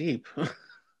that deep? Well,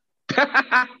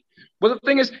 the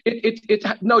thing is,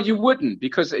 no, you wouldn't,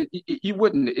 because you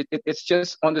wouldn't. It's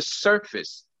just on the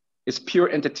surface. It's pure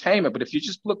entertainment. But if you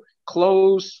just look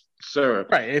closer,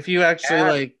 right? If you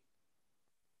actually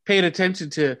paid attention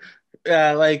to,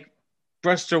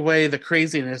 brushed away the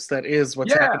craziness that is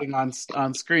what's happening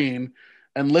on screen,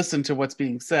 and listen to what's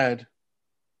being said.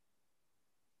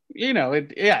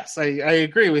 Yes, I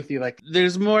agree with you. Like,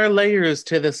 there's more layers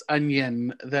to this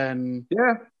onion than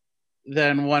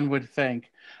one would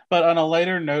think. But on a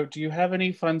lighter note, do you have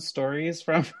any fun stories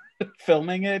from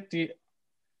filming it? Do you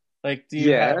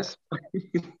yes. have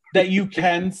that you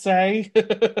can say?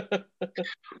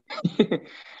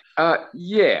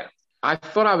 Yeah. I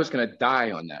thought I was going to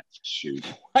die on that shoot.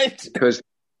 What? Because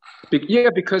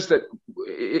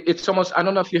it's almost, I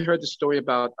don't know if you heard the story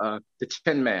about the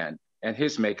Tin Man and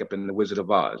his makeup in The Wizard of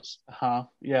Oz.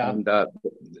 Yeah. And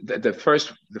the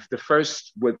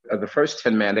first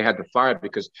Tin Man, they had to fire it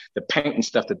because the paint and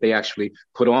stuff that they actually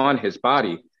put on his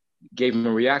body gave him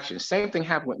a reaction. Same thing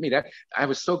happened with me. That I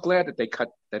was so glad that they cut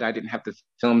that. I didn't have to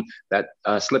film that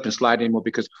slip and slide anymore,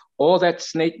 because all that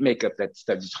snake makeup, that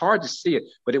stuff, it's hard to see it,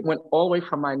 but it went all the way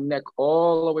from my neck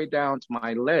all the way down to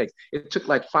my legs. It took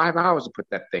like 5 hours to put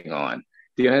that thing on.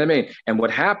 Do you know what I mean? And what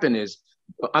happened is,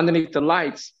 underneath the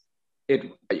lights,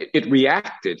 it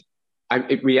reacted.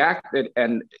 It reacted,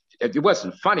 and it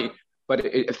wasn't funny, but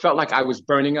it felt like I was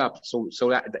burning up. So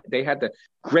that they had to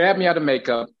grab me out of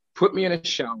makeup, put me in a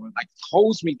shower, like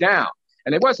hose me down.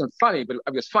 And it wasn't funny, but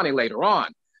it was funny later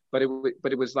on. But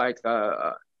it was like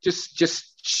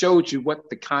just showed you what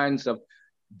the kinds of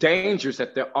dangers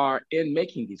that there are in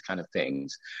making these kind of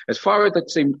things. As far as,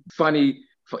 let's say, funny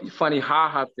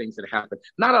ha-ha things that happen,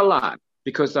 not a lot.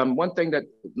 Because one thing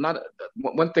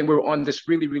we're on this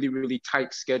really, really, really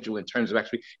tight schedule in terms of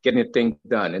actually getting a thing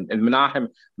done. And Menahem,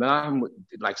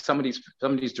 like some of these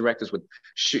directors would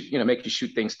shoot, make you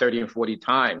shoot things 30 and 40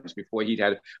 times before he'd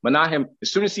had it. Menahem,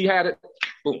 as soon as he had it,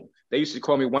 boom. They used to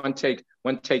call me one take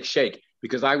shake,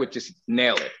 because I would just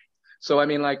nail it. So I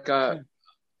mean,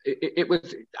 it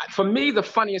was, for me, the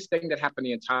funniest thing that happened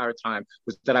the entire time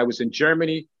was that I was in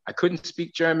Germany. I couldn't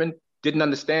speak German, didn't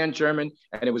understand German,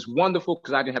 and it was wonderful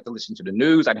because I didn't have to listen to the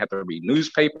news. I didn't have to read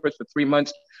newspapers for 3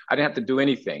 months. I didn't have to do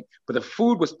anything. But the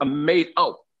food was amazing.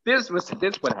 Oh, this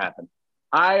what happened.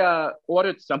 I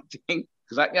ordered something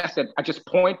because I said, I just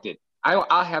pointed.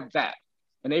 I'll have that.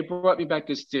 And they brought me back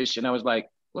this dish, and I was like,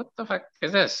 what the fuck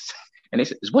is this? And they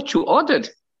said, it's what you ordered.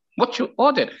 What you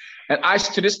ordered. And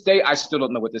to this day, I still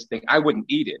don't know what this thing, I wouldn't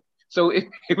eat it. So it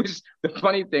was, the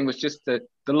funny thing was just the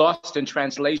lost in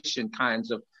translation kinds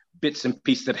of bits and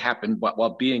pieces that happened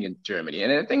while being in Germany.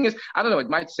 And the thing is, I don't know, it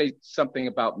might say something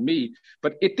about me,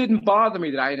 but it didn't bother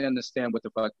me that I didn't understand what the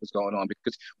fuck was going on,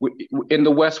 because in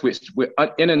the West, we're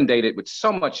inundated with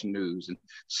so much news and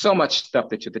so much stuff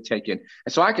that you have to take in.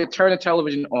 And so I could turn the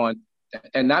television on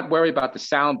and not worry about the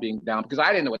sound being down, because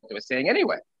I didn't know what they were saying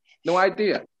anyway. No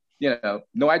idea.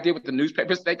 No idea what the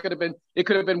newspapers, it could have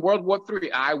been World War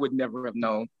III. I would never have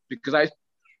known, because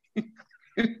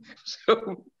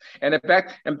so,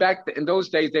 back in those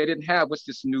days, they didn't have, what's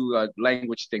this new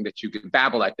language thing that you can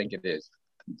Babel, I think it is.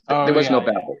 There was no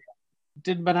Babel.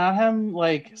 Did Menahem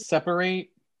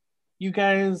separate you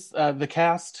guys, the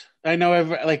cast? I know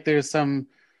there's some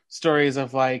stories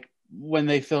of when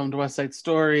they filmed West Side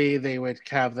Story, they would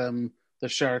have them, the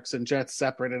Sharks and Jets,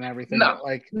 separate and everything. No.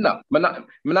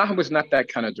 Menahem was not that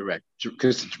kind of director,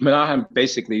 because Menahem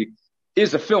basically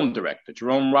is a film director.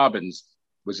 Jerome Robbins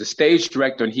was a stage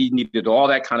director, and he needed all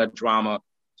that kind of drama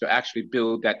to actually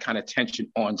build that kind of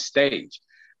tension on stage.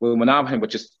 Well, Menahem would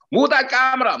just move that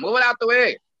camera, move it out the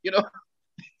way,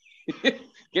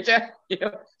 get that,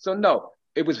 So no,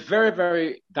 it was very,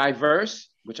 very diverse,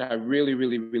 which I really,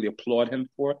 really, really applaud him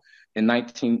for in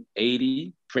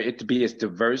 1980, for it to be as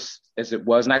diverse as it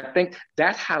was. And I think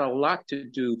that had a lot to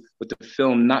do with the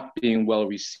film not being well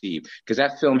received, because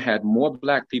that film had more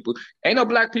Black people. Ain't no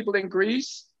Black people in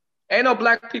Grease. Ain't no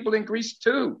Black people in Grease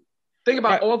too. Think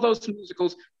about all those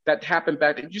musicals that happened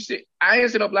back then. You see, I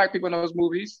ain't seen no Black people in those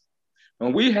movies.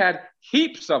 And we had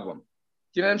heaps of them.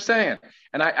 You know what I'm saying?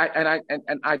 And I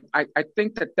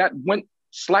think that went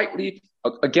slightly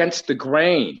against the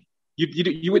grain.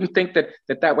 You wouldn't think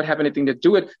that would have anything to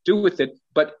do with it,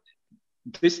 but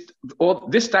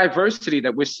this diversity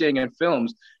that we're seeing in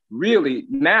films really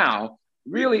now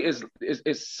really is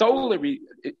solely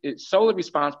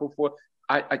responsible for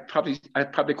I'd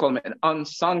probably call him an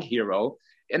unsung hero,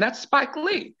 and that's Spike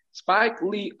Lee. Spike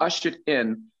Lee ushered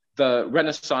in the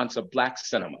renaissance of Black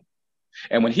cinema.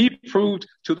 And when he proved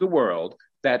to the world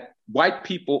that white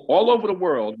people all over the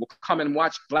world will come and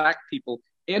watch Black people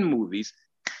in movies,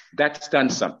 that's done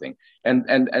something. And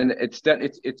it's done.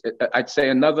 I'd say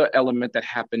another element that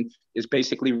happened is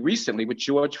basically recently with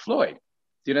George Floyd.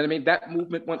 Do you know what I mean? That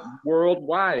movement went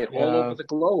worldwide, all over the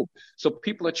globe. So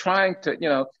people are trying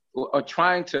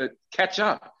to catch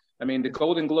up. I mean, the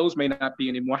Golden Globes may not be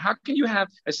anymore. How can you have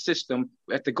a system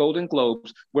at the Golden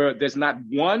Globes where there's not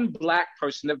one Black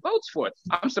person that votes for it?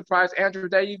 I'm surprised Andrew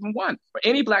Day even won, or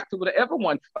any Black people that ever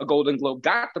won a Golden Globe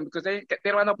got them, because they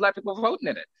don't have no Black people voting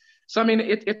in it. So, I mean,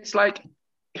 it's like...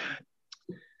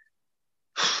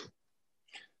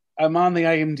 I'm on the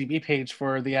IMDb page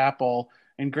for The Apple,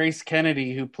 and Grace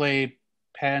Kennedy, who played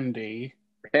Pandy.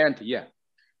 Pandy, yeah.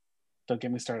 Don't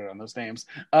get me started on those names.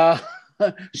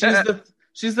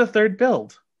 She's the third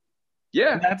build.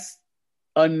 Yeah. And that's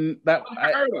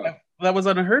that was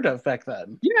unheard of back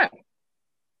then. Yeah.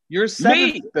 You're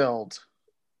seventh build.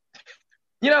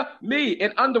 You know, me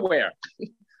in underwear.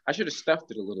 I should have stuffed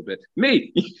it a little bit.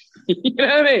 Me. You know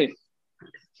what I mean?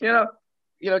 You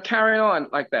know, carrying on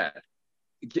like that.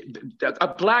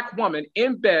 A Black woman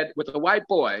in bed with a white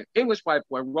boy, English white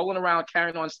boy, rolling around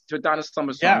carrying on to Donna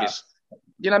Summer song. Yeah.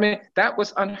 You know what I mean? That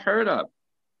was unheard of.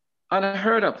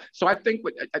 Unheard of. So I think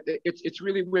it's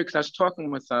really weird, because I was talking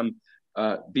with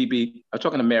BB. I was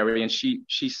talking to Mary, and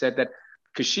she said that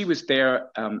because she was there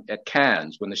at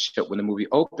Cannes when the movie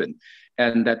opened,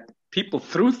 and that people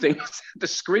threw things at the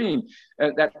screen,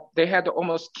 and that they had to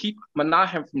almost keep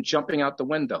Menahem from jumping out the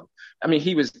window. I mean,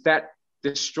 he was that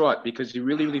distraught because he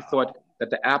really thought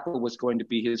that the Apple was going to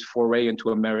be his foray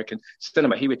into American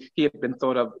cinema. He had been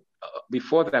thought of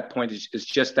before that point is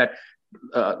just that.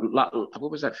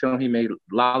 What was that film he made?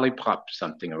 Lollipop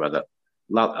something or other.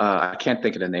 I can't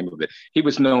think of the name of it. He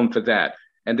was known for that.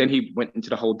 And then he went into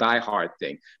the whole Die Hard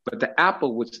thing. But the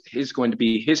Apple is going to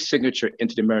be his signature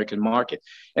into the American market.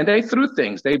 And they threw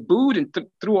things. They booed and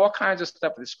threw all kinds of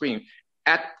stuff at the screen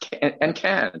and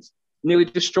Cannes. Nearly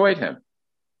destroyed him.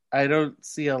 I don't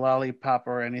see a lollipop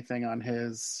or anything on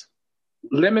his...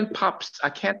 Lemon Pops. I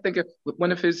can't think of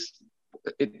one of his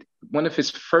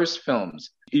first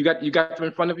films. You got them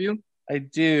in front of you? I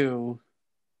do.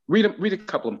 Read a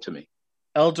couple of them to me.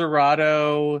 El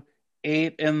Dorado,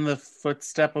 8 in the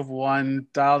Footstep of One,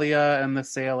 Dahlia and the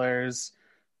Sailors,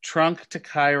 Trunk to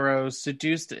Cairo,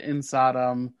 Seduced in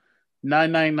Sodom,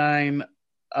 999,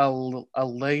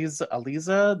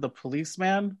 Aliza, the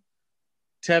Policeman,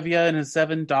 Tevye and His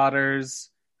 7 Daughters,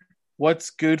 What's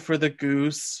Good for the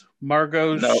Goose,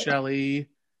 Margot Shelley,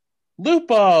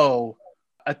 Lupo,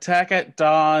 Attack at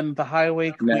Dawn, The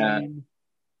Highway Queen. Nah.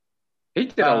 He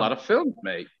did a lot of films,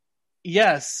 mate.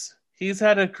 Yes. He's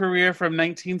had a career from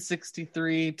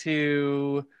 1963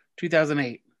 to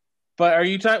 2008. But are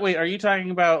you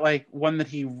talking about like one that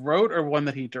he wrote or one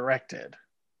that he directed?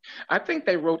 I think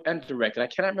they wrote and directed. I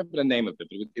cannot remember the name of it.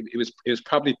 It was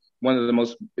probably one of the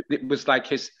most. It was like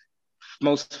his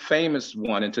most famous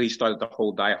one until he started the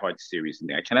whole Die Hard series.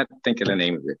 I cannot think of the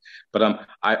name of it, but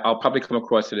I'll probably come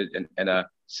across it and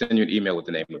send you an email with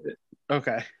the name of it.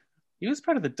 Okay, he was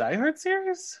part of the Die Hard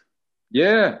series.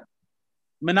 Yeah,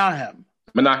 Menahem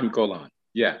Golan.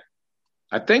 Yeah,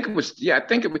 I think it was. Yeah, I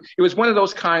think it was one of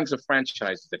those kinds of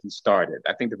franchises that he started.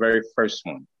 I think the very first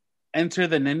one. Enter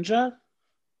the Ninja.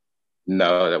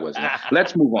 No, that wasn't.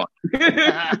 Let's move on.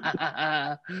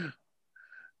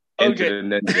 Enter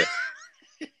the Ninja.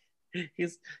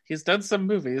 He's done some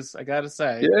movies, I gotta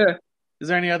say. Yeah. Is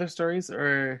there any other stories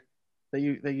or that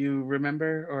you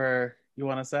remember or you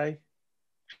want to say?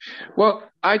 Well,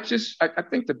 I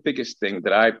think the biggest thing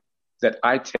that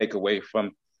I take away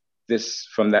from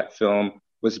that film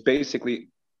was basically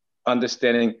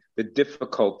understanding the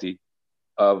difficulty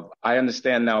of. I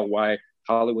understand now why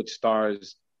Hollywood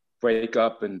stars break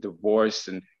up and divorce,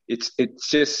 and it's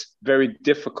just very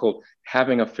difficult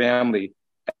having a family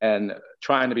and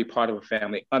trying to be part of a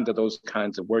family under those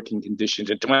kinds of working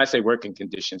conditions. And when I say working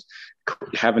conditions,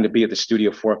 having to be at the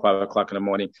studio 4 or 5 o'clock in the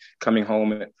morning, coming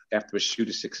home after a shoot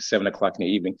at 6 or 7 o'clock in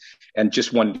the evening, and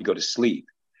just wanting to go to sleep.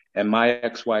 And my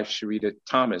ex-wife, Sharita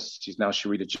Thomas, she's now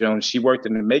Sharita Jones, she worked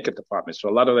in the makeup department. So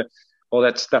a lot of all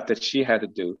that stuff that she had to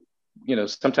do,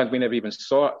 sometimes we never even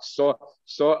saw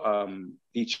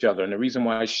each other. And the reason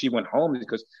why she went home is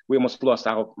because we almost lost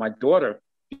my daughter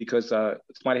because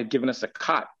somebody had given us a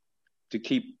cot to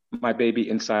keep my baby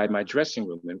inside my dressing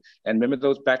room. And remember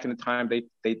those back in the time, they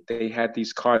had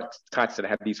these cots that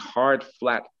had these hard,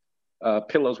 flat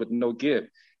pillows with no give.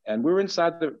 And we were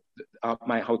inside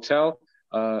my hotel,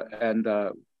 and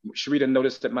Sharita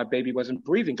noticed that my baby wasn't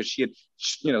breathing because she had,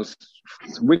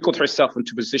 wiggled herself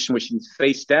into a position where she was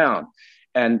face down.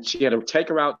 And she had to take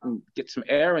her out and get some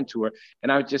air into her. And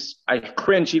I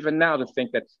cringe even now to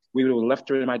think that we would have left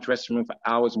her in my dressing room for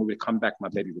hours and we would have come back, my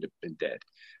baby would have been dead.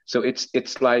 So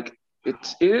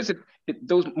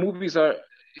those movies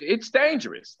it's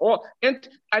dangerous. And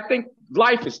I think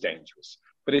life is dangerous,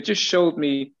 but it just showed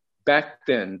me back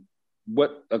then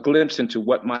a glimpse into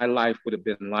what my life would have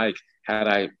been like had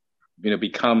I,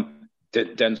 become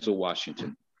Denzel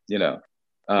Washington,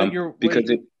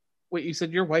 Wait, you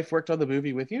said your wife worked on the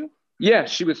movie with you? Yeah,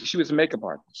 she was a makeup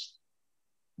artist.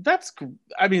 That's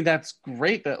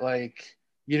great that like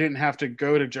you didn't have to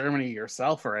go to Germany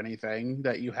yourself or anything,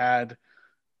 that you had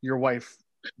your wife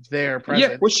there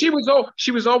present. Yeah, well, she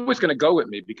was always going to go with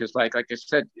me because like I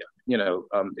said,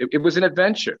 it was an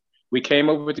adventure. We came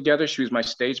over together. She was my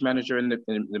stage manager in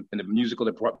the musical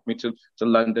that brought me to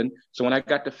London. So when I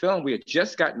got to film, we had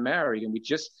just gotten married and we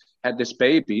just had this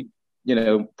baby.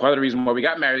 Part of the reason why we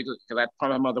got married because I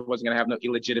promised my mother wasn't going to have no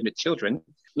illegitimate children.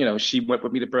 She went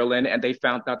with me to Berlin and they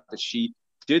found out that she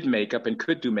did makeup and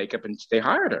could do makeup and they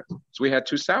hired her. So we had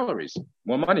 2 salaries,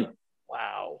 more money.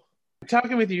 Wow.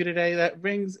 Talking with you today, it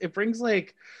brings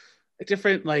like a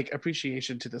different like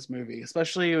appreciation to this movie,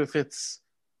 especially if it's,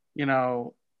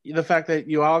 the fact that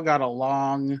you all got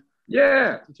along.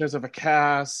 Yeah. In terms of a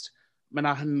cast,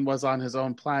 Menahem was on his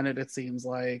own planet, it seems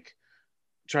like,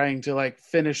 trying to like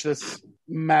finish this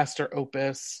master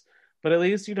opus, but at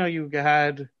least they took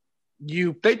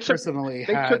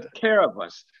care of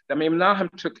us. I mean,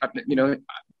 Menahem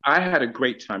I had a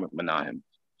great time with Menahem.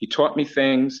 He taught me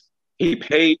things. He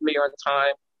paid me on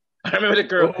time. I remember the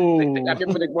girl. I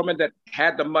remember the woman that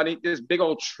had the money, this big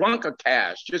old trunk of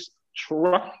cash, just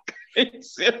trunk.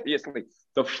 Seriously,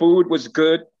 the food was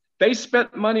good. They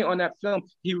spent money on that film.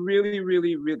 He really,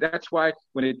 really, really. That's why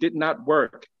when it did not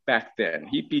work back then,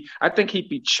 I think he'd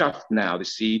be chuffed now to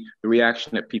see the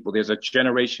reaction of people. There's a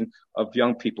generation of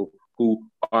young people who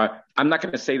are, I'm not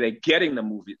going to say they're getting the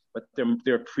movie, but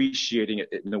they're appreciating it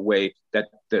in a way that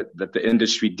the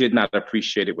industry did not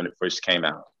appreciate it when it first came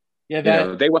out.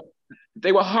 Yeah, they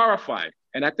were horrified.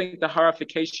 And I think the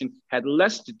horrification had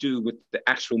less to do with the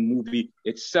actual movie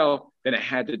itself than it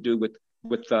had to do with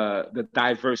the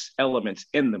diverse elements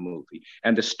in the movie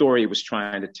and the story it was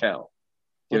trying to tell.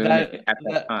 At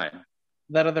that time.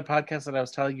 That other podcast that I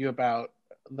was telling you about,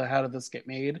 the How Did This Get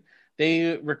Made,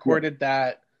 they recorded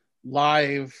that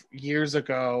live years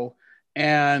ago,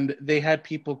 and they had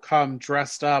people come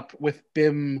dressed up with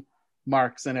BIM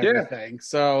marks and everything.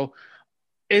 So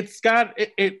it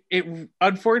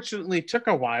unfortunately took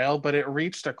a while, but it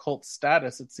reached a cult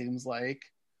status, it seems like.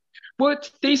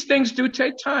 But these things do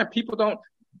take time. People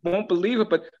won't believe it,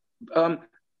 but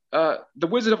The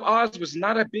Wizard of Oz was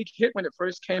not a big hit when it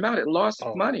first came out. It lost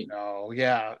money. No,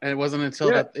 yeah. And it wasn't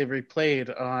until that it replayed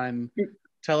on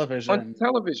television. On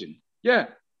television, yeah.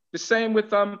 The same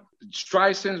with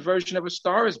Streisand's version of A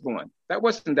Star Is Born. That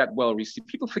wasn't that well received.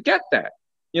 People forget that.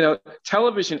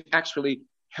 Television actually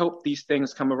helped these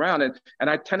things come around. And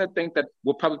I tend to think that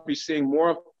we'll probably be seeing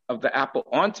more of the Apple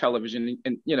on television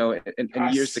in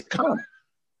years to come.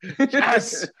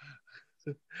 Yes.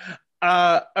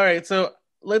 All right, so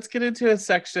let's get into a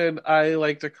section I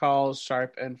like to call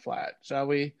Sharp and Flat, shall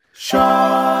we? Sharp,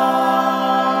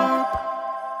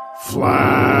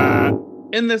 Flat.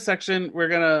 In this section, we're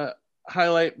going to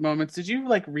highlight moments. Did you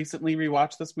recently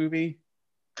rewatch this movie?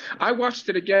 I watched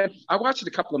it again. I watched it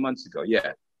a couple of months ago,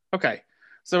 yeah. Okay,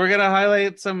 so we're going to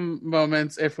highlight some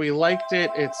moments. If we liked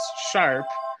it, it's sharp.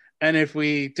 And if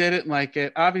we didn't like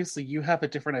it, obviously you have a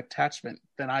different attachment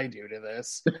than I do to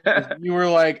this. You were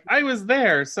like, I was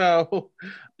there. So,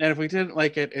 and if we didn't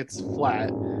like it, it's flat.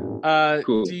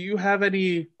 Cool. Do you have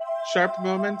any sharp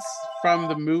moments from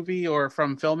the movie or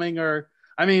from filming? Or,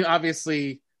 I mean,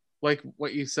 obviously, like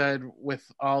what you said with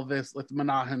all this, with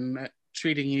Menahem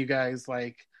treating you guys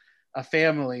like a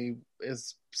family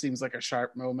seems like a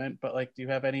sharp moment. But do you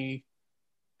have any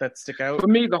that stick out? For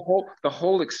me, the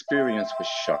whole experience was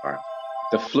sharp.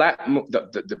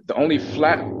 The only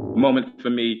flat moment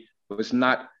for me was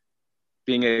not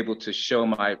being able to show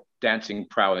my dancing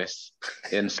prowess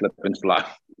in Slip and Slide.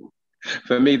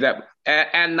 For me,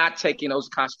 and not taking those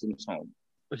costumes home.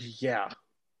 Yeah,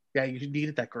 you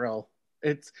needed that grill.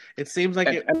 It seems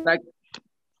like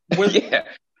was, yeah.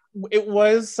 It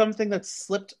was something that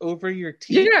slipped over your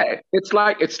teeth. Yeah, it's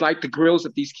like the grills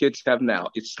that these kids have now.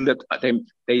 It slipped.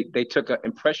 They took an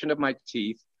impression of my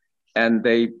teeth, and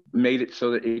they made it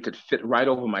so that it could fit right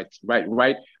over my right.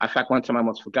 In fact, one time I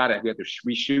almost forgot it. We had to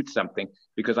reshoot something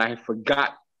because I had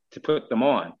forgot to put them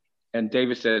on. And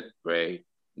David said, "Ray,"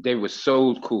 David was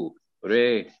so cool.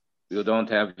 "Ray, you don't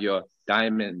have your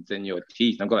diamonds in your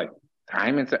teeth." I'm going,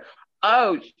 "Diamonds?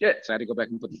 Oh shit!" So I had to go back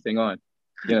and put the thing on.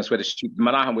 So the shoot.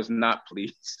 Menahem was not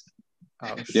pleased.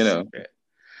 Oh, shit.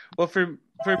 Well, for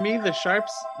me, the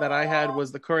sharps that I had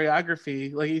was the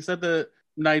choreography. Like you said, the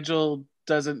Nigel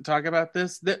doesn't talk about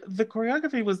this. The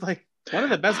choreography was like one of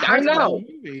the best parts of the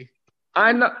movie.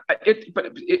 I know it,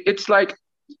 but it's like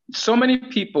so many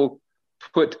people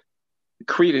put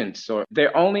credence, or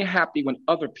they're only happy when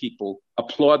other people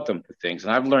applaud them for things.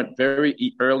 And I've learned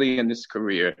very early in this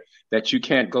career that you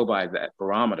can't go by that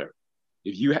barometer.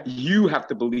 If you have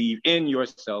to believe in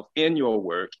yourself, in your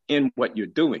work, in what you're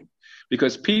doing,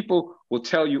 because people will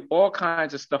tell you all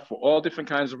kinds of stuff for all different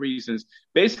kinds of reasons.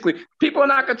 Basically, people are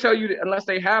not going to tell you unless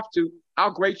they have to how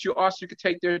great you are so you can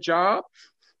take their job.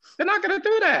 They're not going to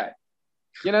do that.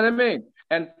 You know what I mean?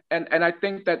 And I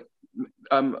think that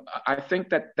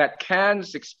that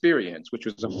Cannes experience, which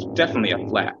was definitely a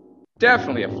flat.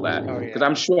 Because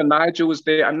I'm sure Nigel was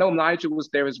there. I know Nigel was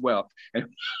there as well.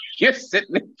 And you're sitting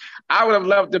there, I would have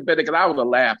loved to be there because I would have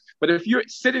laughed. But if you're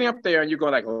sitting up there and you're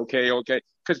going like, okay,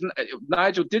 because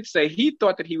Nigel did say he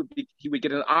thought that he would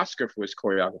get an Oscar for his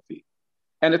choreography.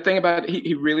 And the thing about it,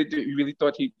 he really did. He really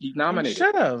thought he nominated. He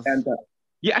should have. And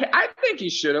I think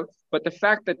he should have. But the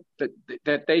fact that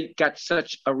they got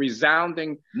such a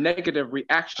resounding negative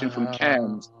reaction from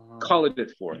Cannes colored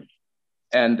it for him.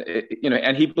 And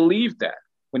and he believed that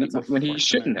when he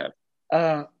shouldn't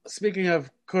have. Speaking of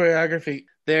choreography,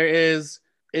 there is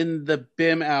in the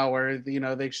BIM hour,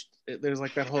 there's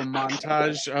like that whole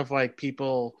montage of like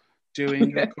people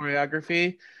doing the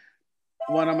choreography.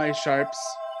 One of my sharps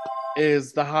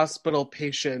is the hospital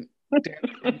patient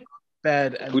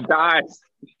bed who dies.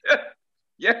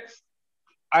 Yes,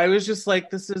 I was just like,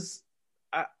 this is.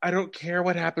 I don't care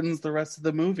what happens the rest of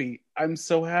the movie. I'm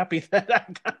so happy that I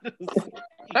got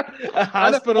a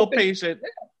hospital patient.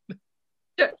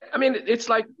 Yeah, I mean, it's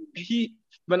like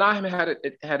Menahem had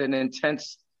an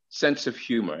intense sense of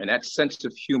humor, and that sense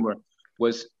of humor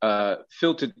was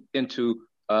filtered into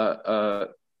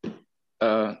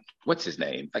what's his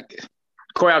name?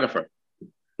 Choreographer.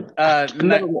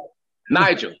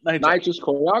 Nigel's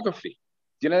choreography.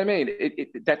 Do you know what I mean?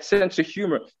 That sense of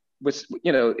humor was,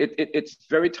 it's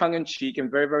very tongue in cheek and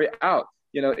very, very out.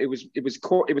 It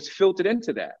was filtered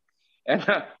into that. And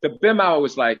the BIM hour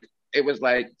was like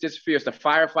just fierce. The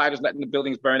firefighters letting the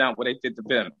buildings burn out where they did the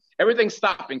BIM. Everything's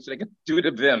stopping so they can do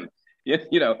the BIM.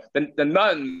 The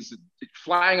nuns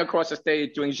flying across the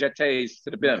stage doing jetés to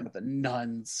the BIM. The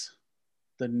nuns.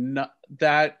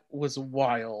 That was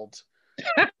wild.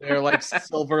 They're like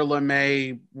silver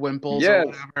lame wimples or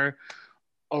whatever.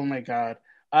 Oh my God.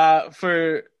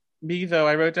 For me though,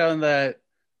 I wrote down that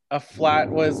a flat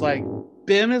was like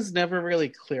BIM is never really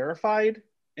clarified.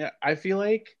 I feel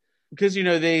like because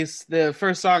the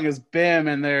first song is BIM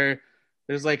and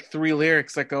there's like 3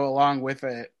 lyrics that go along with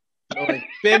it. So like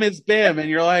BIM is BIM, and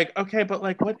you're like, okay, but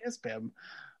like what is BIM?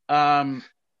 And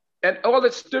all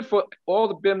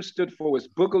the BIM stood for was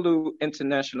Boogaloo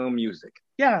International Music.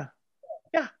 Yeah,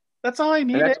 that's all I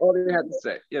needed. And that's all they had to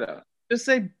say. Just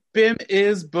say BIM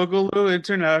is Boogaloo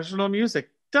International Music.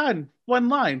 Done. One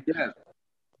line.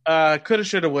 Yeah. Coulda,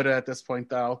 shoulda, woulda at this point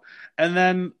though. And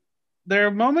then there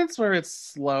are moments where it's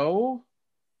slow,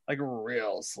 like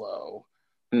real slow.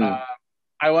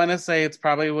 I want to say it's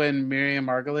probably when Miriam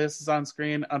Margolyes is on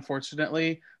screen.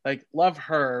 Unfortunately, like love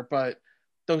her, but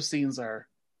those scenes are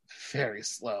very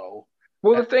slow.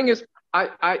 Well, the thing is,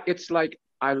 it's like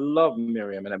I love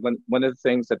Miriam, and one of the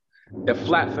things that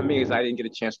flat for me is I didn't get a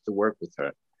chance to work with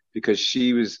her because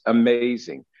she was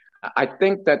amazing. I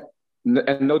think that,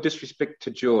 and no disrespect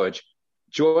to George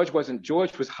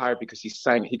was hired because he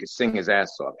could sing his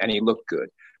ass off and he looked good,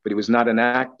 but he was not an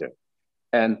actor.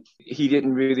 And he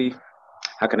didn't really,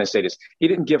 how can I say this? He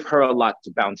didn't give her a lot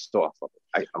to bounce off of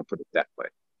it. I'll put it that way.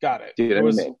 Got it.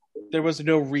 There was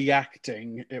no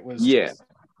reacting. It was Yeah.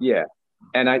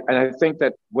 And I think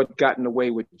that what got in the way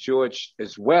with George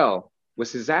as well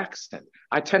was his accent.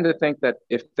 I tend to think that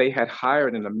if they had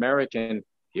hired an American,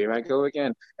 here I go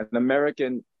again, an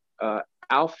American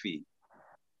Alfie,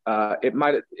 it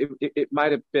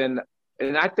might have been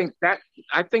and I think that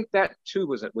too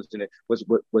was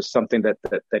something that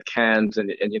Cannes and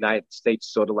the United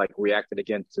States sort of like reacted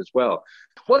against as well.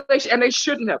 Well, they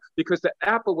shouldn't have, because the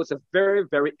Apple was a very,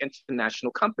 very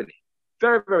international company,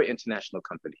 very, very international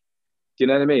company. Do you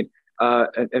know what I mean?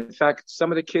 In fact,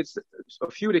 some of the kids,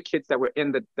 a few of the kids that were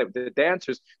in the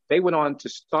dancers, they went on to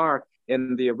star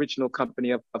in the original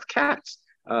company of Cats.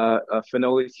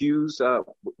 Finola Hughes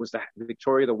was the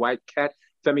Victoria the White Cat.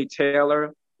 Femi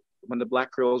Taylor, when the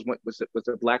black girls was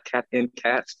the black cat in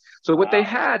Cats. So what they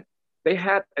had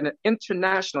an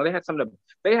international.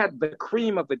 They had the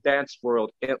cream of the dance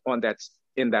world in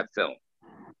that film,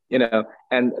 you know,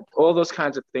 and all those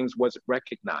kinds of things wasn't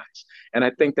recognized. And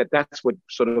I think that's what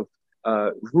sort of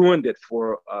ruined it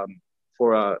for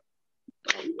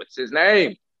what's his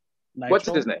name? Nigel? What's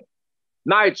his name?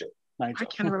 Nigel. Nigel. I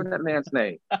can't remember that man's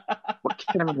name. I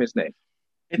can't remember his name.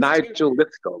 Nigel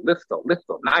Lithgow,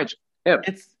 Nigel. Him.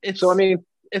 It's so I mean,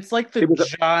 it's like the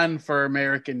John for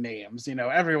American names. You know,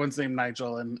 everyone's named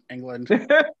Nigel in England.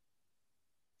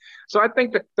 So I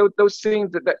think that those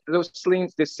scenes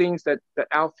the scenes that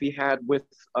Alfie had with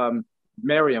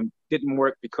Miriam didn't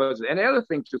work because. And the other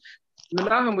thing too,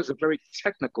 Menahem was a very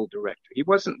technical director. He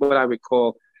wasn't what I would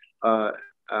call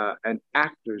an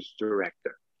actor's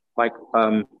director. Like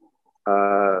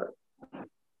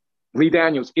Lee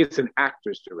Daniels is an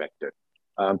actor's director.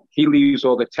 He leaves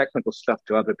all the technical stuff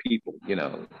to other people. You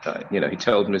know, he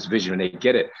tells them his vision and they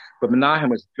get it. But Menahem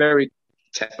was very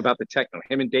about the technical.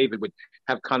 Him and David would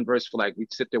have converse for like,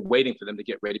 we'd sit there waiting for them to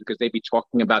get ready because they'd be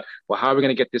talking about, well, how are we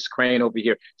going to get this crane over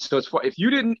here? So it's if you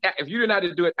didn't know how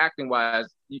to do it acting wise,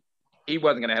 he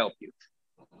wasn't going to help you.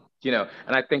 You know,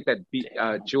 and I think that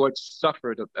George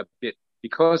suffered a bit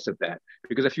because of that.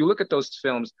 Because if you look at those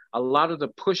films, a lot of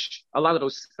those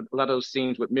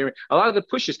scenes with Miriam, a lot of the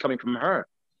push is coming from her.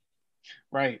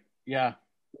 Right. Yeah.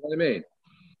 You know what I mean?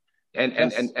 And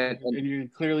yes. And you can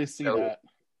clearly see that.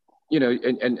 You know,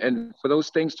 and for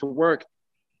those things to work,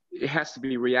 it has to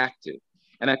be reactive.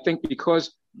 And I think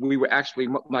because we were actually,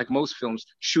 like most films,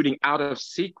 shooting out of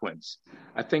sequence,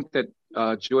 I think that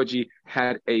Georgie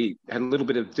had a little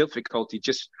bit of difficulty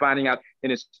just finding out in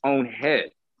his own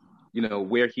head, you know,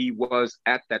 where he was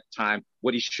at that time,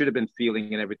 what he should have been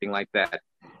feeling and everything like that.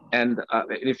 And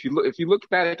if you look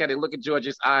back at it, look at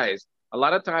George's eyes, a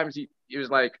lot of times he was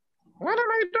like, what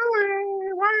am I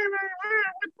doing?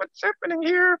 What's happening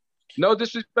here? No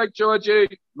disrespect, Georgie.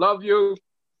 Love you.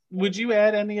 Would you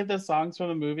add any of the songs from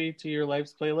the movie to your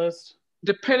Life's playlist?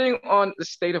 Depending on the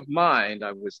state of mind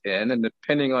I was in, and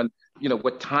depending on, you know,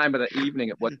 what time of the evening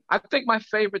it was. I think my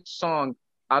favorite song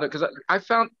because I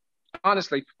found,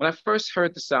 honestly, when I first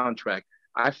heard the soundtrack,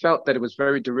 I felt that it was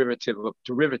very derivative of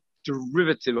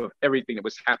everything that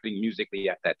was happening musically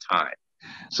at that time.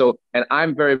 So, and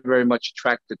I'm very, very much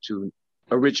attracted to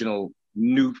original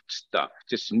new stuff,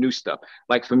 just new stuff.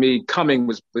 Like for me, Coming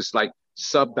was like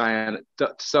sub Donna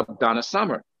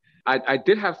Summer. I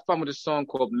did have fun with a song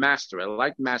called Master. I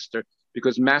liked Master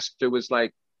because Master was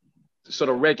like sort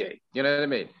of reggae. You know what I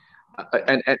mean?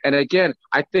 And again,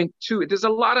 I think too, there's a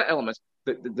lot of elements.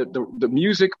 The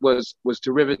music was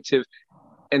derivative,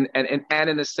 and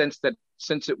in the sense that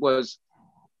since it was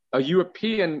a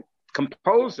European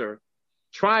composer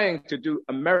trying to do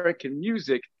American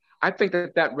music, I think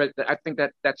that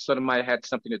sort of might have had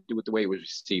something to do with the way it was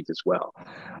received as well.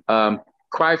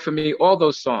 Cry for Me, all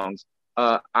those songs,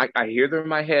 I hear them in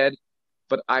my head,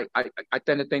 but I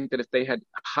tend to think that if they had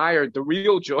hired the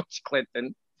real George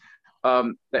Clinton,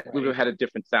 that we would have had a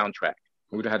different soundtrack.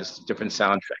 We would have had a different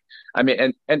soundtrack. I mean,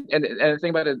 and the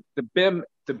thing about it, the BIM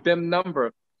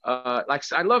number, like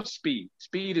I love Speed.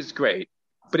 Speed is great,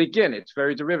 but again, it's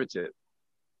very derivative.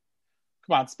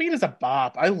 Come on, Speed is a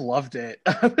bop. I loved it.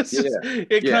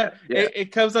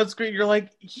 It comes on screen. You're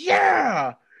like,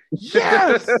 yes.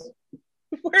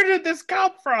 Where did this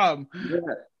come from? Yeah.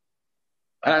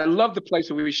 And I love the place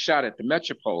where we shot it, the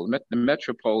Metropole. The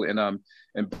Metropole in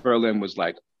Berlin was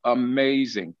like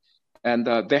amazing, and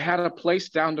they had a place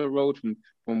down the road from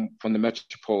the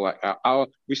Metropole.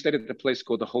 We stayed at the place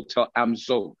called the Hotel Am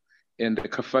Zug in the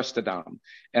Kurfürstendamm,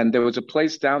 and there was a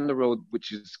place down the road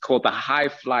which is called the High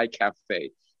Fly Cafe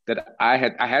that I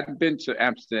hadn't been to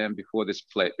Amsterdam before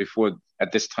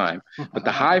at this time, but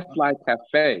the High Fly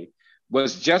Cafe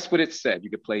was just what it said. You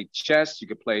could play chess,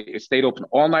 it stayed open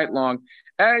all night long,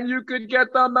 and you could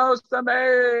get the most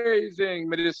amazing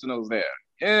medicinals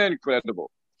there. Incredible.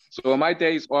 So on my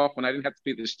days off, when I didn't have to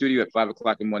be at the studio at 5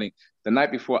 o'clock in the morning, the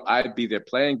night before, I'd be there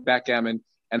playing backgammon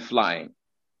and flying.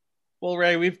 Well,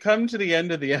 Ray, we've come to the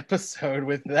end of the episode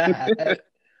with that.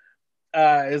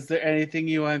 Is there anything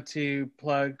you want to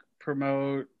plug,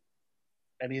 promote,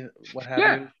 what have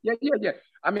Yeah, you? yeah.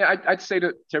 I mean, I'd say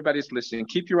to everybody that's listening,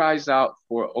 keep your eyes out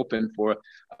open for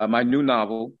my new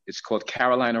novel. It's called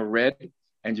Carolina Red,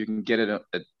 and you can get it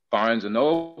at Barnes and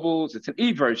Nobles. It's an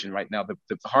e-version right now. The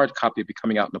hard copy will be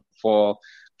coming out in the fall.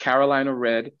 Carolina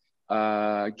Red,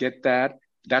 get that.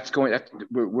 That's going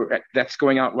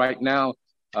out right now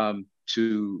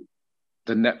to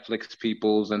the Netflix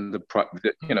peoples and the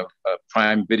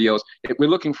Prime videos. We're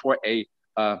looking for a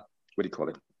what do you call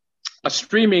it? A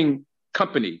streaming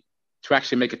company to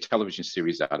actually make a television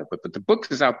series out of it. But the book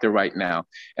is out there right now.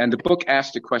 And the book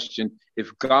asks the question, if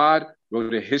God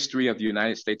wrote a history of the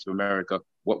United States of America,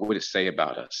 what would it say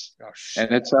about us? Gosh.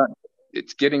 And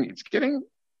it's getting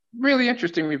really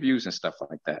interesting reviews and stuff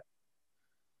like that.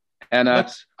 And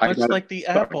much like the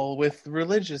apple with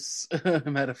religious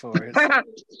metaphors.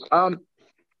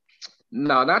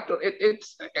 No, not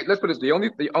it's. Let's put it this: the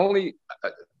only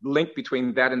link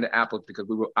between that and the apple, because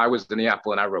I was in the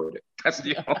apple and I wrote it. That's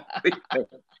the only thing.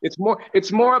 It's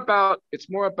more about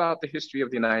the history of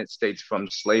the United States from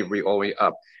slavery all the way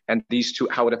up, and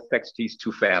how it affects these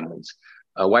two families,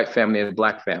 a white family and a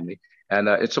black family. And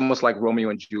it's almost like Romeo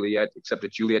and Juliet, except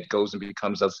that Juliet goes and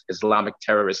becomes an Islamic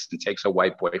terrorist and takes her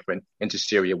white boyfriend into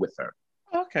Syria with her.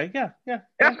 Okay, yeah, that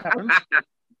happens.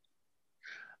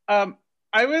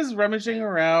 I was rummaging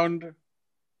around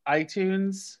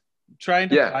iTunes trying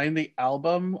to find the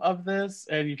album of this,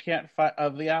 and you can't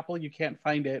of the Apple. You can't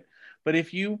find it. But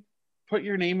if you put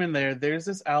your name in there, there's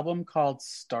this album called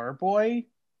Starboy.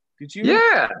 Did you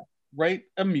write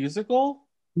a musical?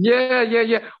 Yeah.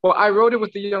 Well, I wrote it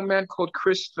with a young man called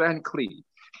Chris Van Cleave.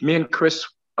 Me and Chris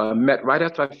met right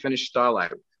after I finished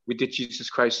Starlight. We did Jesus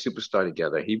Christ Superstar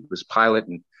together. He was Pilate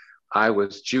and I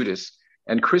was Judas.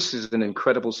 And Chris is an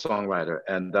incredible songwriter.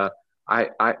 And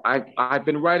I've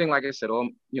been writing, like I said,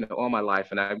 all my life.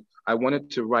 And I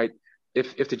wanted to write,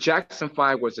 if the Jackson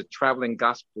 5 was a traveling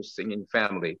gospel singing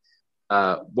family,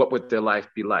 what would their life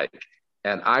be like?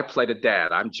 And I played a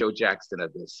dad. I'm Joe Jackson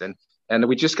of this. And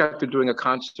we just got through doing a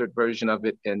concert version of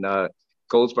it in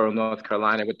Goldsboro, North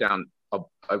Carolina. It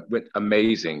went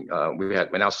amazing. We had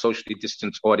our socially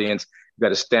distanced audience. We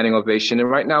had a standing ovation. And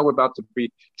right now we're about to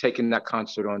be taking that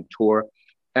concert on tour.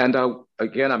 And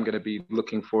again, I'm going to be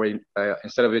looking for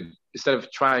instead of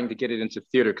trying to get it into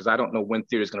theater, because I don't know when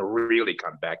theater is going to really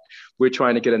come back. We're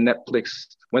trying to get a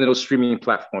Netflix, one of those streaming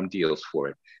platform deals for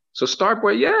it. So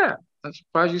Starboy, yeah. I'm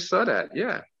surprised you saw that.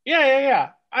 Yeah. Yeah.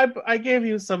 I gave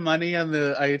you some money on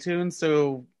the iTunes,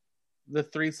 so the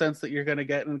 3 cents that you're going to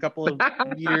get in a couple of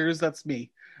years, that's me.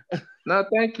 No,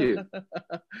 thank you.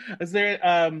 Is there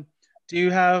do you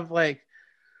have like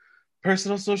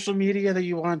personal social media that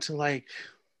you want to like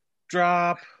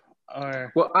drop?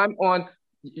 Or well, I'm on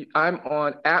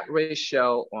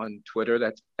 @Rayshell on Twitter.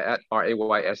 That's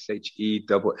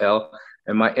 @RAYSHELL.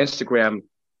 And my Instagram,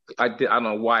 I don't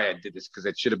know why I did this, because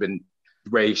it should have been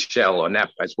Rayshell on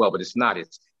that as well, but it's not.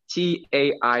 It's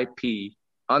TAIP_LAB.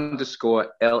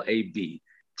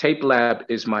 Tape Lab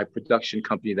is my production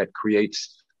company that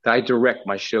I direct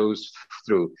my shows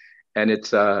through. And it's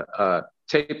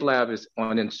Tape Lab is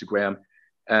on Instagram,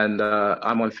 and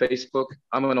I'm on Facebook.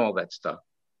 I'm on all that stuff.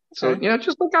 So,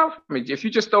 just look out for me. If you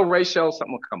just throw Rayshell,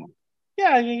 something will come up.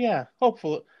 Yeah.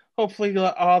 Hopefully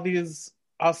all these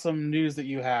awesome news that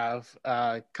you have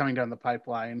coming down the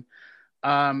pipeline.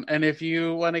 And if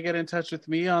you want to get in touch with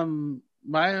me on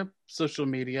my social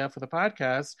media for the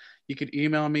podcast, you could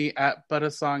email me at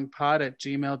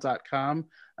buttasongpod@gmail.com.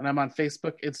 And I'm on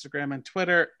Facebook, Instagram, and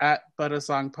Twitter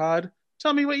 @buttasongpod.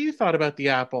 Tell me what you thought about the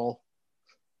apple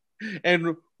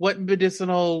and what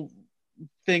medicinal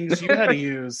things you had to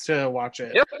use to watch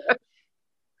it.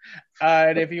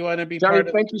 And if you want to be Johnny,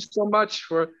 thank you so much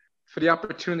for the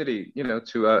opportunity,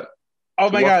 to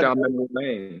walk down memory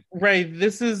lane. Ray,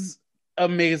 this is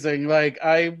amazing. Like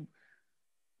I'm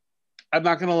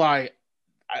not gonna lie,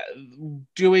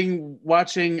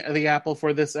 watching the apple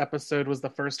for this episode was the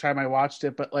first time I watched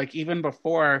it, but like even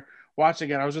before watching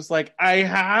it, I was just like, I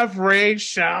have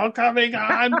Rayshell coming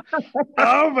on.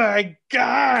 Oh my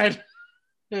god.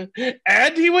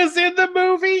 And he was in the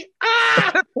movie.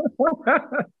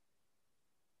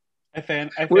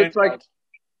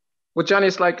 Well, Johnny,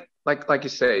 it's like you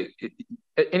say,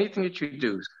 anything that you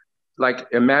do, like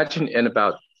imagine in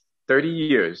about 30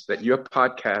 years that your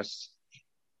podcast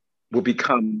will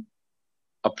become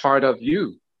a part of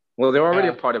you. Well, they're already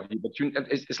a part of you, but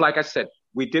it's like I said,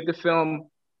 we did the film,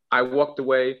 I walked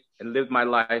away and lived my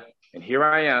life, and here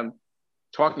I am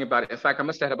talking about it. In fact, I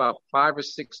must have had about 5 or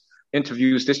 6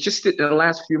 interviews just in the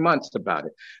last few months about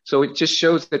it. So it just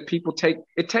shows that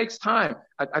it takes time.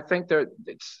 I think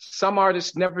some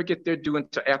artists never get their due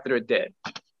until after they're dead.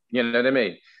 You know what I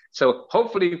mean? So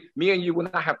hopefully me and you will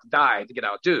not have to die to get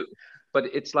our due. But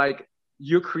it's like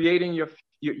you're creating your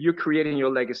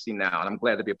legacy now, and I'm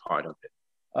glad to be a part of it.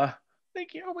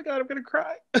 Thank you. Oh my God, I'm gonna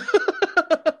cry.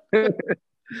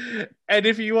 And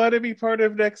if you want to be part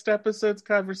of next episode's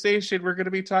conversation, we're going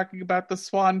to be talking about the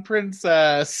Swan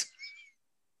Princess.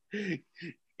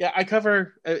 Yeah, I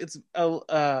cover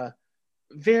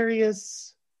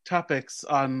various topics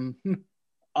on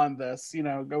this. You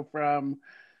know, go from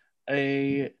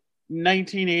a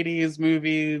 1980s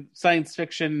movie, science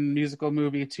fiction musical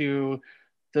movie, to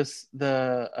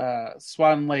the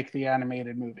Swan Lake, the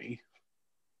animated movie.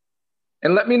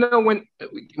 And let me know when.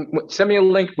 Send me a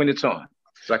link when it's on,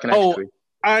 so I can actually.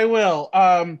 I will.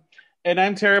 And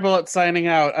I'm terrible at signing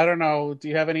out. I don't know. Do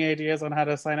you have any ideas on how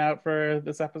to sign out for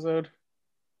this episode?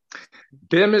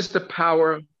 BIM is the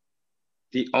power,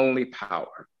 the only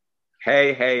power.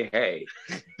 Hey, hey, hey.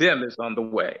 BIM is on the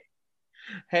way.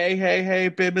 Hey, hey, hey.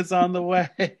 BIM is on the way.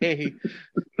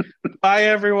 Bye,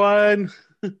 everyone.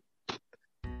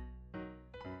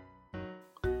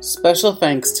 Special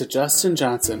thanks to Justin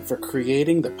Johnson for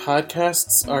creating the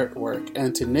podcast's artwork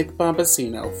and to Nick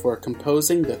Bombasino for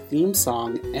composing the theme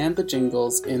song and the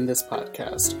jingles in this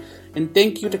podcast. And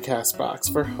thank you to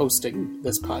CastBox for hosting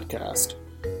this podcast.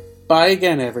 Bye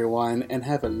again, everyone, and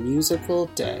have a musical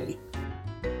day.